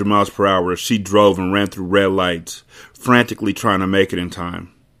hit 100 miles per hour as she drove and ran through red lights, frantically trying to make it in time.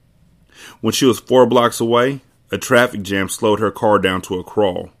 When she was 4 blocks away, a traffic jam slowed her car down to a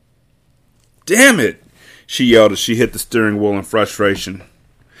crawl. "Damn it!" she yelled as she hit the steering wheel in frustration.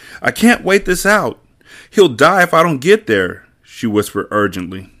 "I can't wait this out. He'll die if I don't get there," she whispered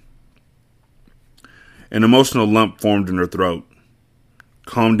urgently. An emotional lump formed in her throat.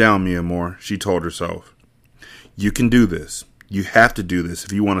 "Calm down, Mia Moore," she told herself. "You can do this. You have to do this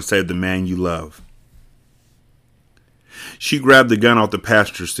if you want to save the man you love." She grabbed the gun off the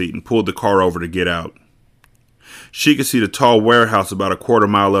passenger seat and pulled the car over to get out. She could see the tall warehouse about a quarter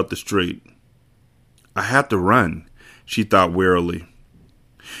mile up the street. "I have to run," she thought wearily.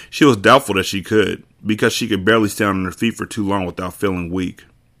 She was doubtful that she could, because she could barely stand on her feet for too long without feeling weak.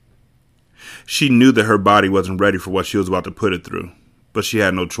 She knew that her body wasn't ready for what she was about to put it through, but she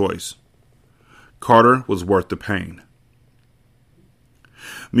had no choice. Carter was worth the pain.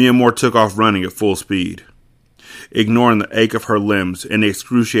 Mia Moore took off running at full speed, ignoring the ache of her limbs and the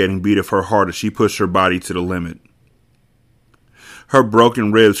excruciating beat of her heart as she pushed her body to the limit. Her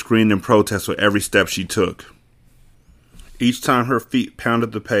broken ribs screamed in protest with every step she took. Each time her feet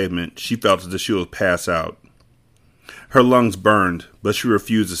pounded the pavement, she felt as if she would pass out. Her lungs burned, but she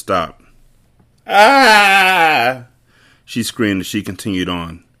refused to stop. Ah! She screamed as she continued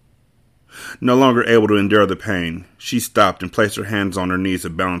on. No longer able to endure the pain, she stopped and placed her hands on her knees to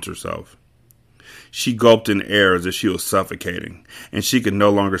balance herself. She gulped in air as if she was suffocating, and she could no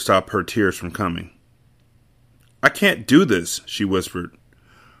longer stop her tears from coming. I can't do this, she whispered.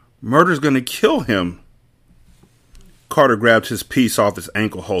 Murder's going to kill him. Carter grabbed his piece off his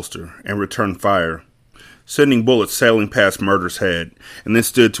ankle holster and returned fire, sending bullets sailing past Murder's head, and then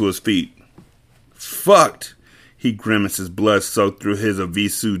stood to his feet. Fucked, he grimaced as blood soaked through his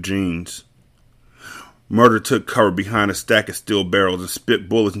Avisu jeans. Murder took cover behind a stack of steel barrels and spit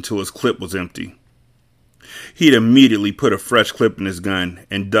bullets until his clip was empty. He'd immediately put a fresh clip in his gun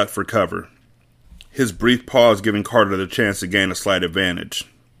and ducked for cover, his brief pause giving Carter the chance to gain a slight advantage.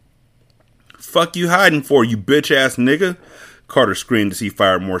 Fuck you hiding for, you bitch-ass nigga? Carter screamed as he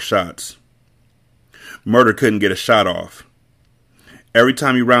fired more shots. Murder couldn't get a shot off. Every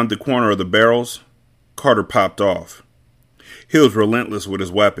time he rounded the corner of the barrels, Carter popped off. He was relentless with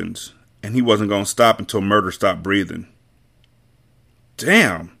his weapons, and he wasn't going to stop until Murder stopped breathing.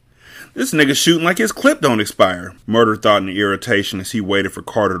 Damn, this nigga's shooting like his clip don't expire, Murder thought in irritation as he waited for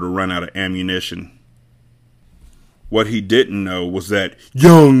Carter to run out of ammunition. What he didn't know was that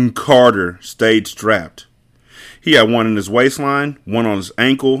young Carter stayed strapped. He had one in his waistline, one on his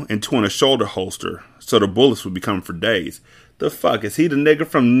ankle, and two in a shoulder holster, so the bullets would be coming for days. The fuck, is he the nigga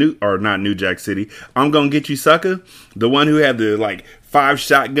from not New Jack City? I'm gonna get you, sucker? The one who had the, 5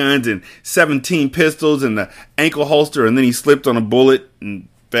 shotguns and 17 pistols and the ankle holster, and then he slipped on a bullet and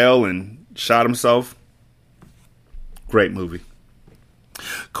fell and shot himself? Great movie.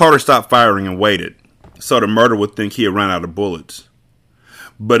 Carter stopped firing and waited, so the Murder would think he had run out of bullets.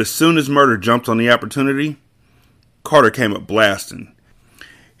 But as soon as Murder jumped on the opportunity, Carter came up blasting,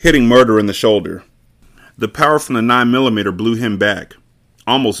 hitting Murder in the shoulder. The power from the 9mm blew him back,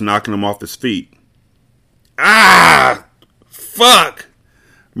 almost knocking him off his feet. Ah! Fuck!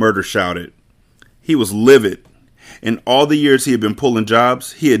 Murder shouted. He was livid. In all the years he had been pulling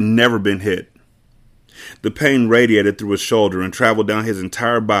jobs, he had never been hit. The pain radiated through his shoulder and traveled down his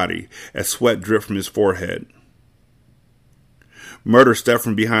entire body as sweat dripped from his forehead. Murder stepped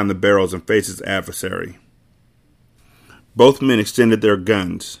from behind the barrels and faced his adversary. Both men extended their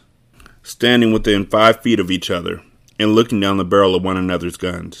guns, standing within 5 feet of each other and looking down the barrel of one another's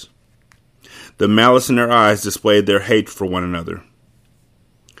guns. The malice in their eyes displayed their hatred for one another.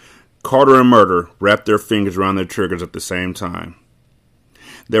 Carter and Murder wrapped their fingers around their triggers at the same time.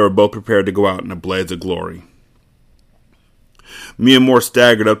 They were both prepared to go out in a blaze of glory. Mia Moore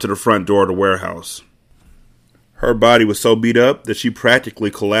staggered up to the front door of the warehouse. Her body was so beat up that she practically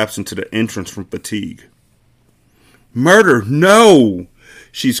collapsed into the entrance from fatigue. Murder, no!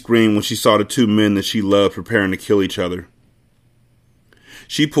 She screamed when she saw the two men that she loved preparing to kill each other.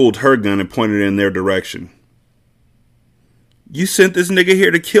 She pulled her gun and pointed it in their direction. You sent this nigga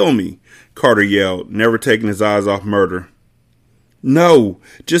here to kill me, Carter yelled, never taking his eyes off Murder. No,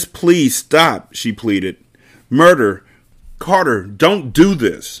 just please stop, she pleaded. Murder, Carter, don't do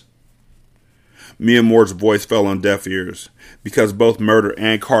this. Mia Moore's voice fell on deaf ears, because both Murder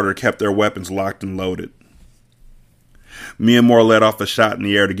and Carter kept their weapons locked and loaded. Mia Moore let off a shot in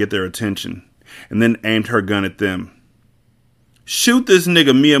the air to get their attention, and then aimed her gun at them. Shoot this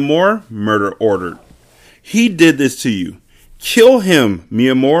nigga, Mia Moore, Murder ordered. He did this to you. Kill him,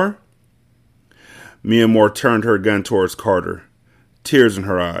 Mia Moore. Mia Moore turned her gun towards Carter, tears in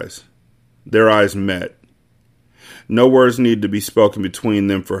her eyes. Their eyes met. No words needed to be spoken between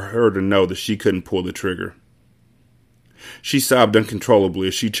them for her to know that she couldn't pull the trigger. She sobbed uncontrollably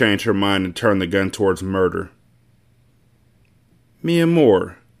as she changed her mind and turned the gun towards Murder. Mia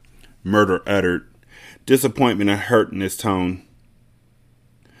Moore, Murder uttered, disappointment and hurt in his tone.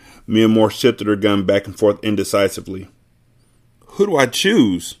 Mia Moore shifted her gun back and forth indecisively. Who do I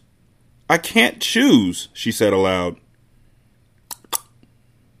choose? I can't choose, she said aloud.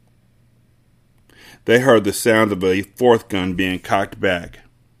 They heard the sound of a fourth gun being cocked back.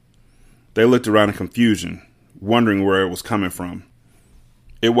 They looked around in confusion, wondering where it was coming from.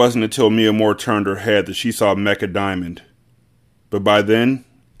 It wasn't until Mia Moore turned her head that she saw Mecha Diamond. But by then,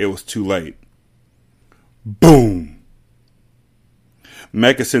 it was too late. Boom!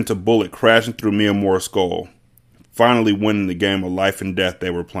 Mecha sent a bullet crashing through Mia Moore's skull, finally winning the game of life and death they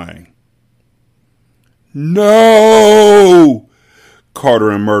were playing. No!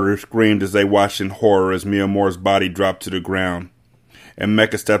 Carter and Murder screamed as they watched in horror as Mia Moore's body dropped to the ground, and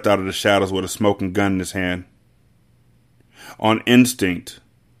Mecha stepped out of the shadows with a smoking gun in his hand. On instinct,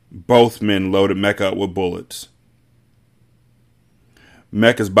 both men loaded Mecca up with bullets.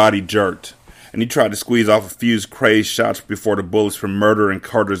 Mecca's body jerked, and he tried to squeeze off a few crazed shots before the bullets from Murda and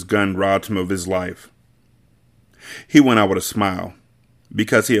Carter's gun robbed him of his life. He went out with a smile,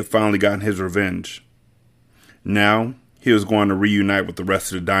 because he had finally gotten his revenge. Now, he was going to reunite with the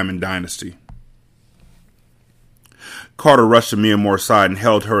rest of the Diamond Dynasty. Carter rushed to Mia Moore's side and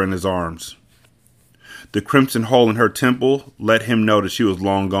held her in his arms. The crimson hole in her temple let him know that she was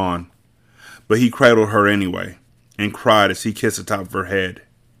long gone, but he cradled her anyway and cried as he kissed the top of her head.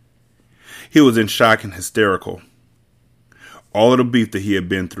 He was in shock and hysterical. All of the beef that he had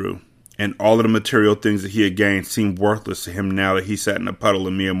been through and all of the material things that he had gained seemed worthless to him now that he sat in a puddle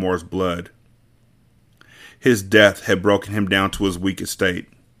of Mia Moore's blood. His death had broken him down to his weakest state.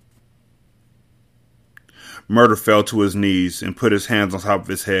 Murda fell to his knees and put his hands on top of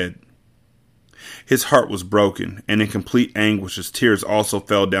his head. His heart was broken, and in complete anguish his tears also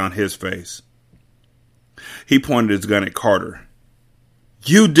fell down his face. He pointed his gun at Carter.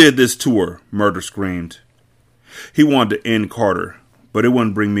 "You did this to her," Murda screamed. He wanted to end Carter, but it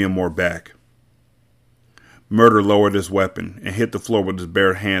wouldn't bring Mia Moore back. Murda lowered his weapon and hit the floor with his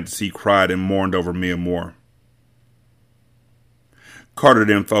bare hands as he cried and mourned over Mia Moore. Carter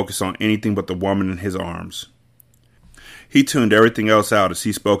didn't focus on anything but the woman in his arms. He tuned everything else out as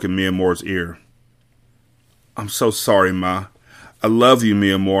he spoke in Mia Moore's ear. "I'm so sorry, Ma. I love you,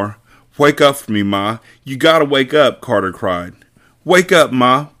 Mia Moore. Wake up for me, Ma. You gotta wake up," Carter cried. "Wake up,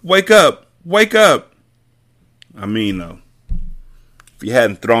 Ma. Wake up. Wake up." I mean, though, if you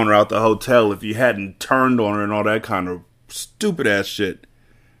hadn't thrown her out the hotel, if you hadn't turned on her and all that kind of stupid ass shit,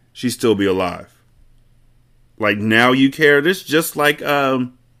 she'd still be alive. Like, now you care? This just like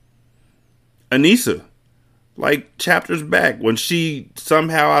Anissa. Like, chapters back, when she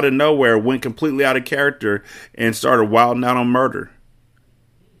somehow out of nowhere went completely out of character and started wilding out on Murda.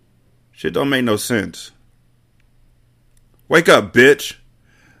 Shit don't make no sense. "Wake up, bitch!"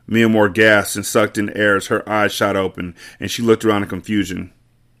 Mia Moore gasped and sucked in air as her eyes shot open, and she looked around in confusion.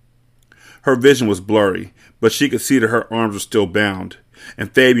 Her vision was blurry, but she could see that her arms were still bound,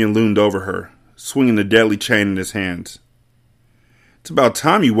 and Fabian loomed over her, swinging the deadly chain in his hands. "It's about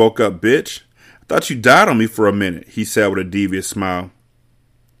time you woke up, bitch. I thought you died on me for a minute," he said with a devious smile.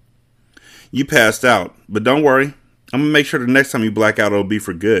 "You passed out, but don't worry. I'm going to make sure the next time you black out it'll be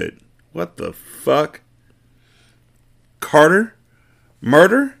for good." What the fuck? "Carter?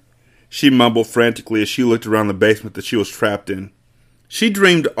 Murder?" she mumbled frantically as she looked around the basement that she was trapped in. She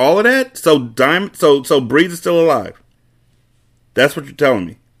dreamed all of that? So Breeze is still alive? That's what you're telling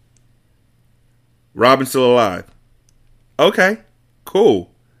me? Robin's still alive? Okay,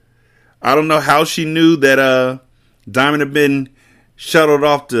 cool. I don't know how she knew that Diamond had been shuttled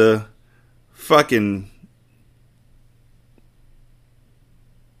off to fucking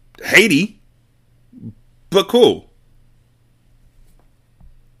Haiti, but cool.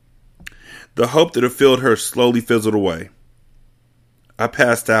 The hope that had filled her slowly fizzled away. I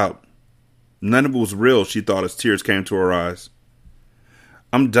passed out. None of it was real, she thought as tears came to her eyes.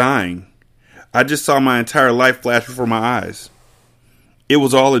 I'm dying. I just saw my entire life flash before my eyes. It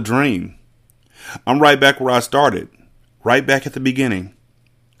was all a dream. I'm right back where I started. Right back at the beginning.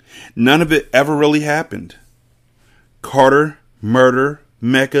 None of it ever really happened. Carter, Murda,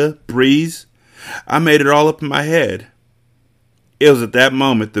 Mecca, Breeze. I made it all up in my head. It was at that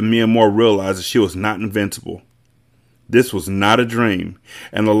moment that Mia Moore realized that she was not invincible. This was not a dream,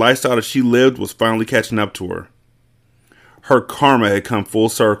 and the lifestyle that she lived was finally catching up to her. Her karma had come full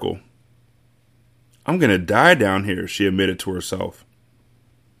circle. I'm going to die down here, she admitted to herself.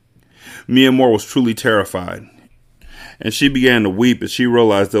 Mia Moore was truly terrified, and she began to weep as she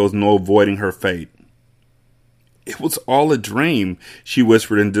realized there was no avoiding her fate. It was all a dream, she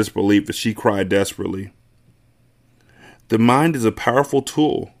whispered in disbelief as she cried desperately. The mind is a powerful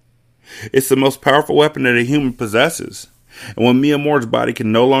tool. It's the most powerful weapon that a human possesses. And when Mia Moore's body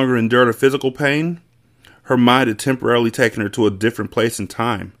can no longer endure the physical pain, her mind had temporarily taken her to a different place in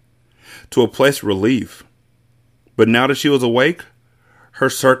time, to a place of relief. But now that she was awake, her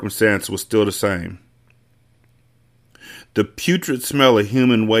circumstance was still the same. The putrid smell of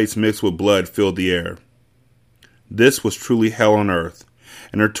human waste mixed with blood filled the air. This was truly hell on earth,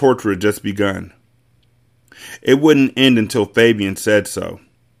 and her torture had just begun. It wouldn't end until Fabian said so,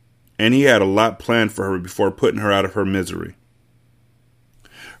 and he had a lot planned for her before putting her out of her misery.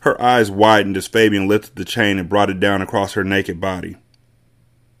 Her eyes widened as Fabian lifted the chain and brought it down across her naked body.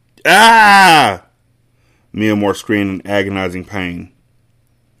 Ah! Mia Moore screamed in agonizing pain.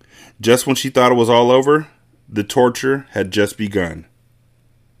 Just when she thought it was all over, the torture had just begun.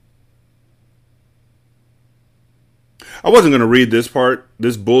 I wasn't going to read this part,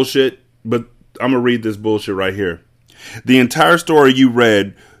 this bullshit, but I'm going to read this bullshit right here. The entire story you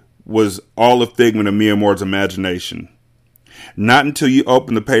read was all a figment of Mia Moore's imagination. Not until you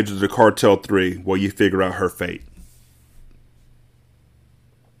open the pages of the Cartel 3 will you figure out her fate.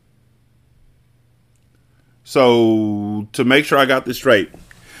 So, to make sure I got this straight,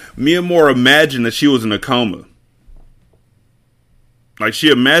 Mia Moore imagined that she was in a coma. Like, she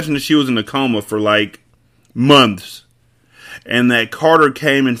imagined that she was in a coma for, like, months. And that Carter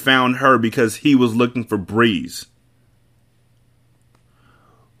came and found her because he was looking for Breeze,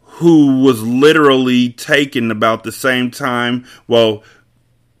 who was literally taken about the same time. Well,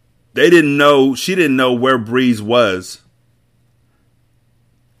 she didn't know where Breeze was.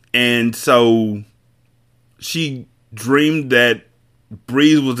 And so she dreamed that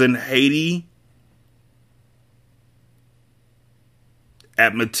Breeze was in Haiti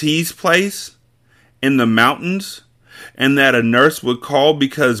at Matisse's place in the mountains, and that a nurse would call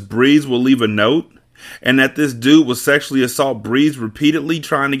because Breeze will leave a note, and that this dude would sexually assault Breeze repeatedly,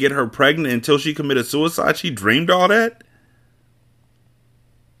 trying to get her pregnant until she committed suicide. She dreamed all that?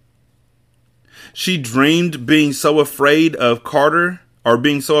 She dreamed being so afraid of Carter, or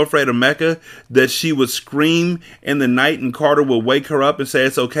being so afraid of Mecca, that she would scream in the night and Carter would wake her up and say,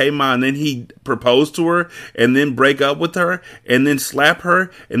 "It's okay, Ma," and then he'd propose to her and then break up with her and then slap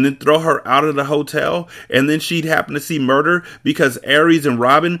her and then throw her out of the hotel, and then she'd happen to see Murda because Aries and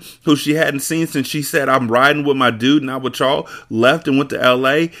Robin, who she hadn't seen since she said, "I'm riding with my dude, not with y'all," left and went to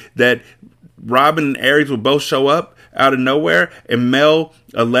LA, that Robin and Aries would both show up out of nowhere and mail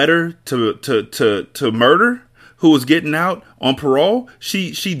a letter to Murda, who was getting out on parole.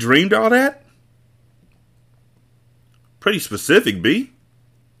 She dreamed all that? Pretty specific, B.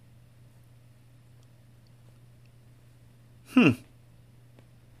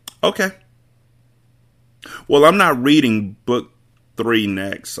 Okay. Well, I'm not reading book 3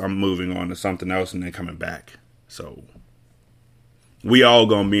 next. I'm moving on to something else and then coming back. So, we all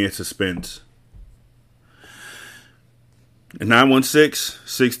gonna be in suspense.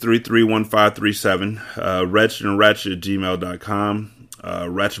 916-633-1537, ratchetandratchet@gmail.com,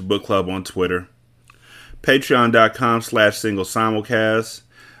 Ratchet Book Club on Twitter, patreon.com/single simulcast,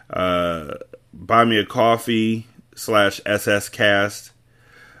 buy me a coffee /SScast,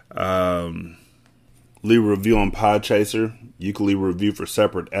 leave a review on Podchaser. You can leave a review for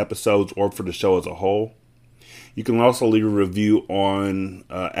separate episodes or for the show as a whole. You can also leave a review on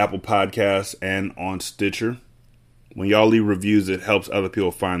Apple Podcasts and on Stitcher. When y'all leave reviews, it helps other people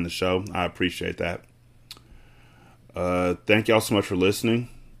find the show. I appreciate that. Thank y'all so much for listening.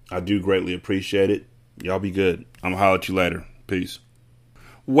 I do greatly appreciate it. Y'all be good. I'm going to holler at you later. Peace.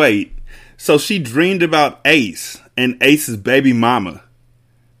 Wait, so she dreamed about Ace and Ace's baby mama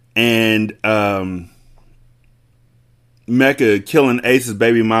and Mecca killing Ace's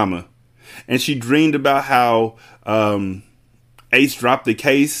baby mama. And she dreamed about how Ace dropped the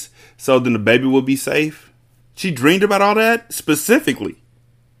case so then the baby would be safe. She dreamed about all that specifically.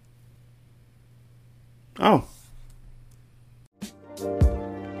 Oh.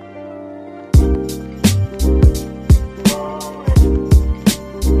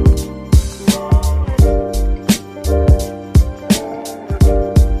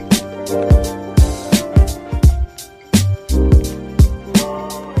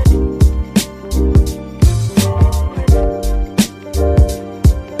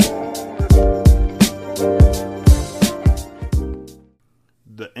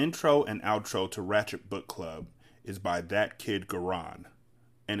 The intro and outro to Ratchet Book Club is by That Kid Garan,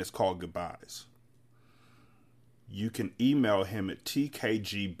 and it's called Goodbyes. You can email him at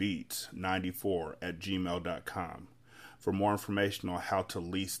tkgbeats94@gmail.com for more information on how to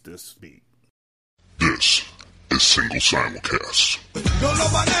lease this beat. This is Single Simulcast.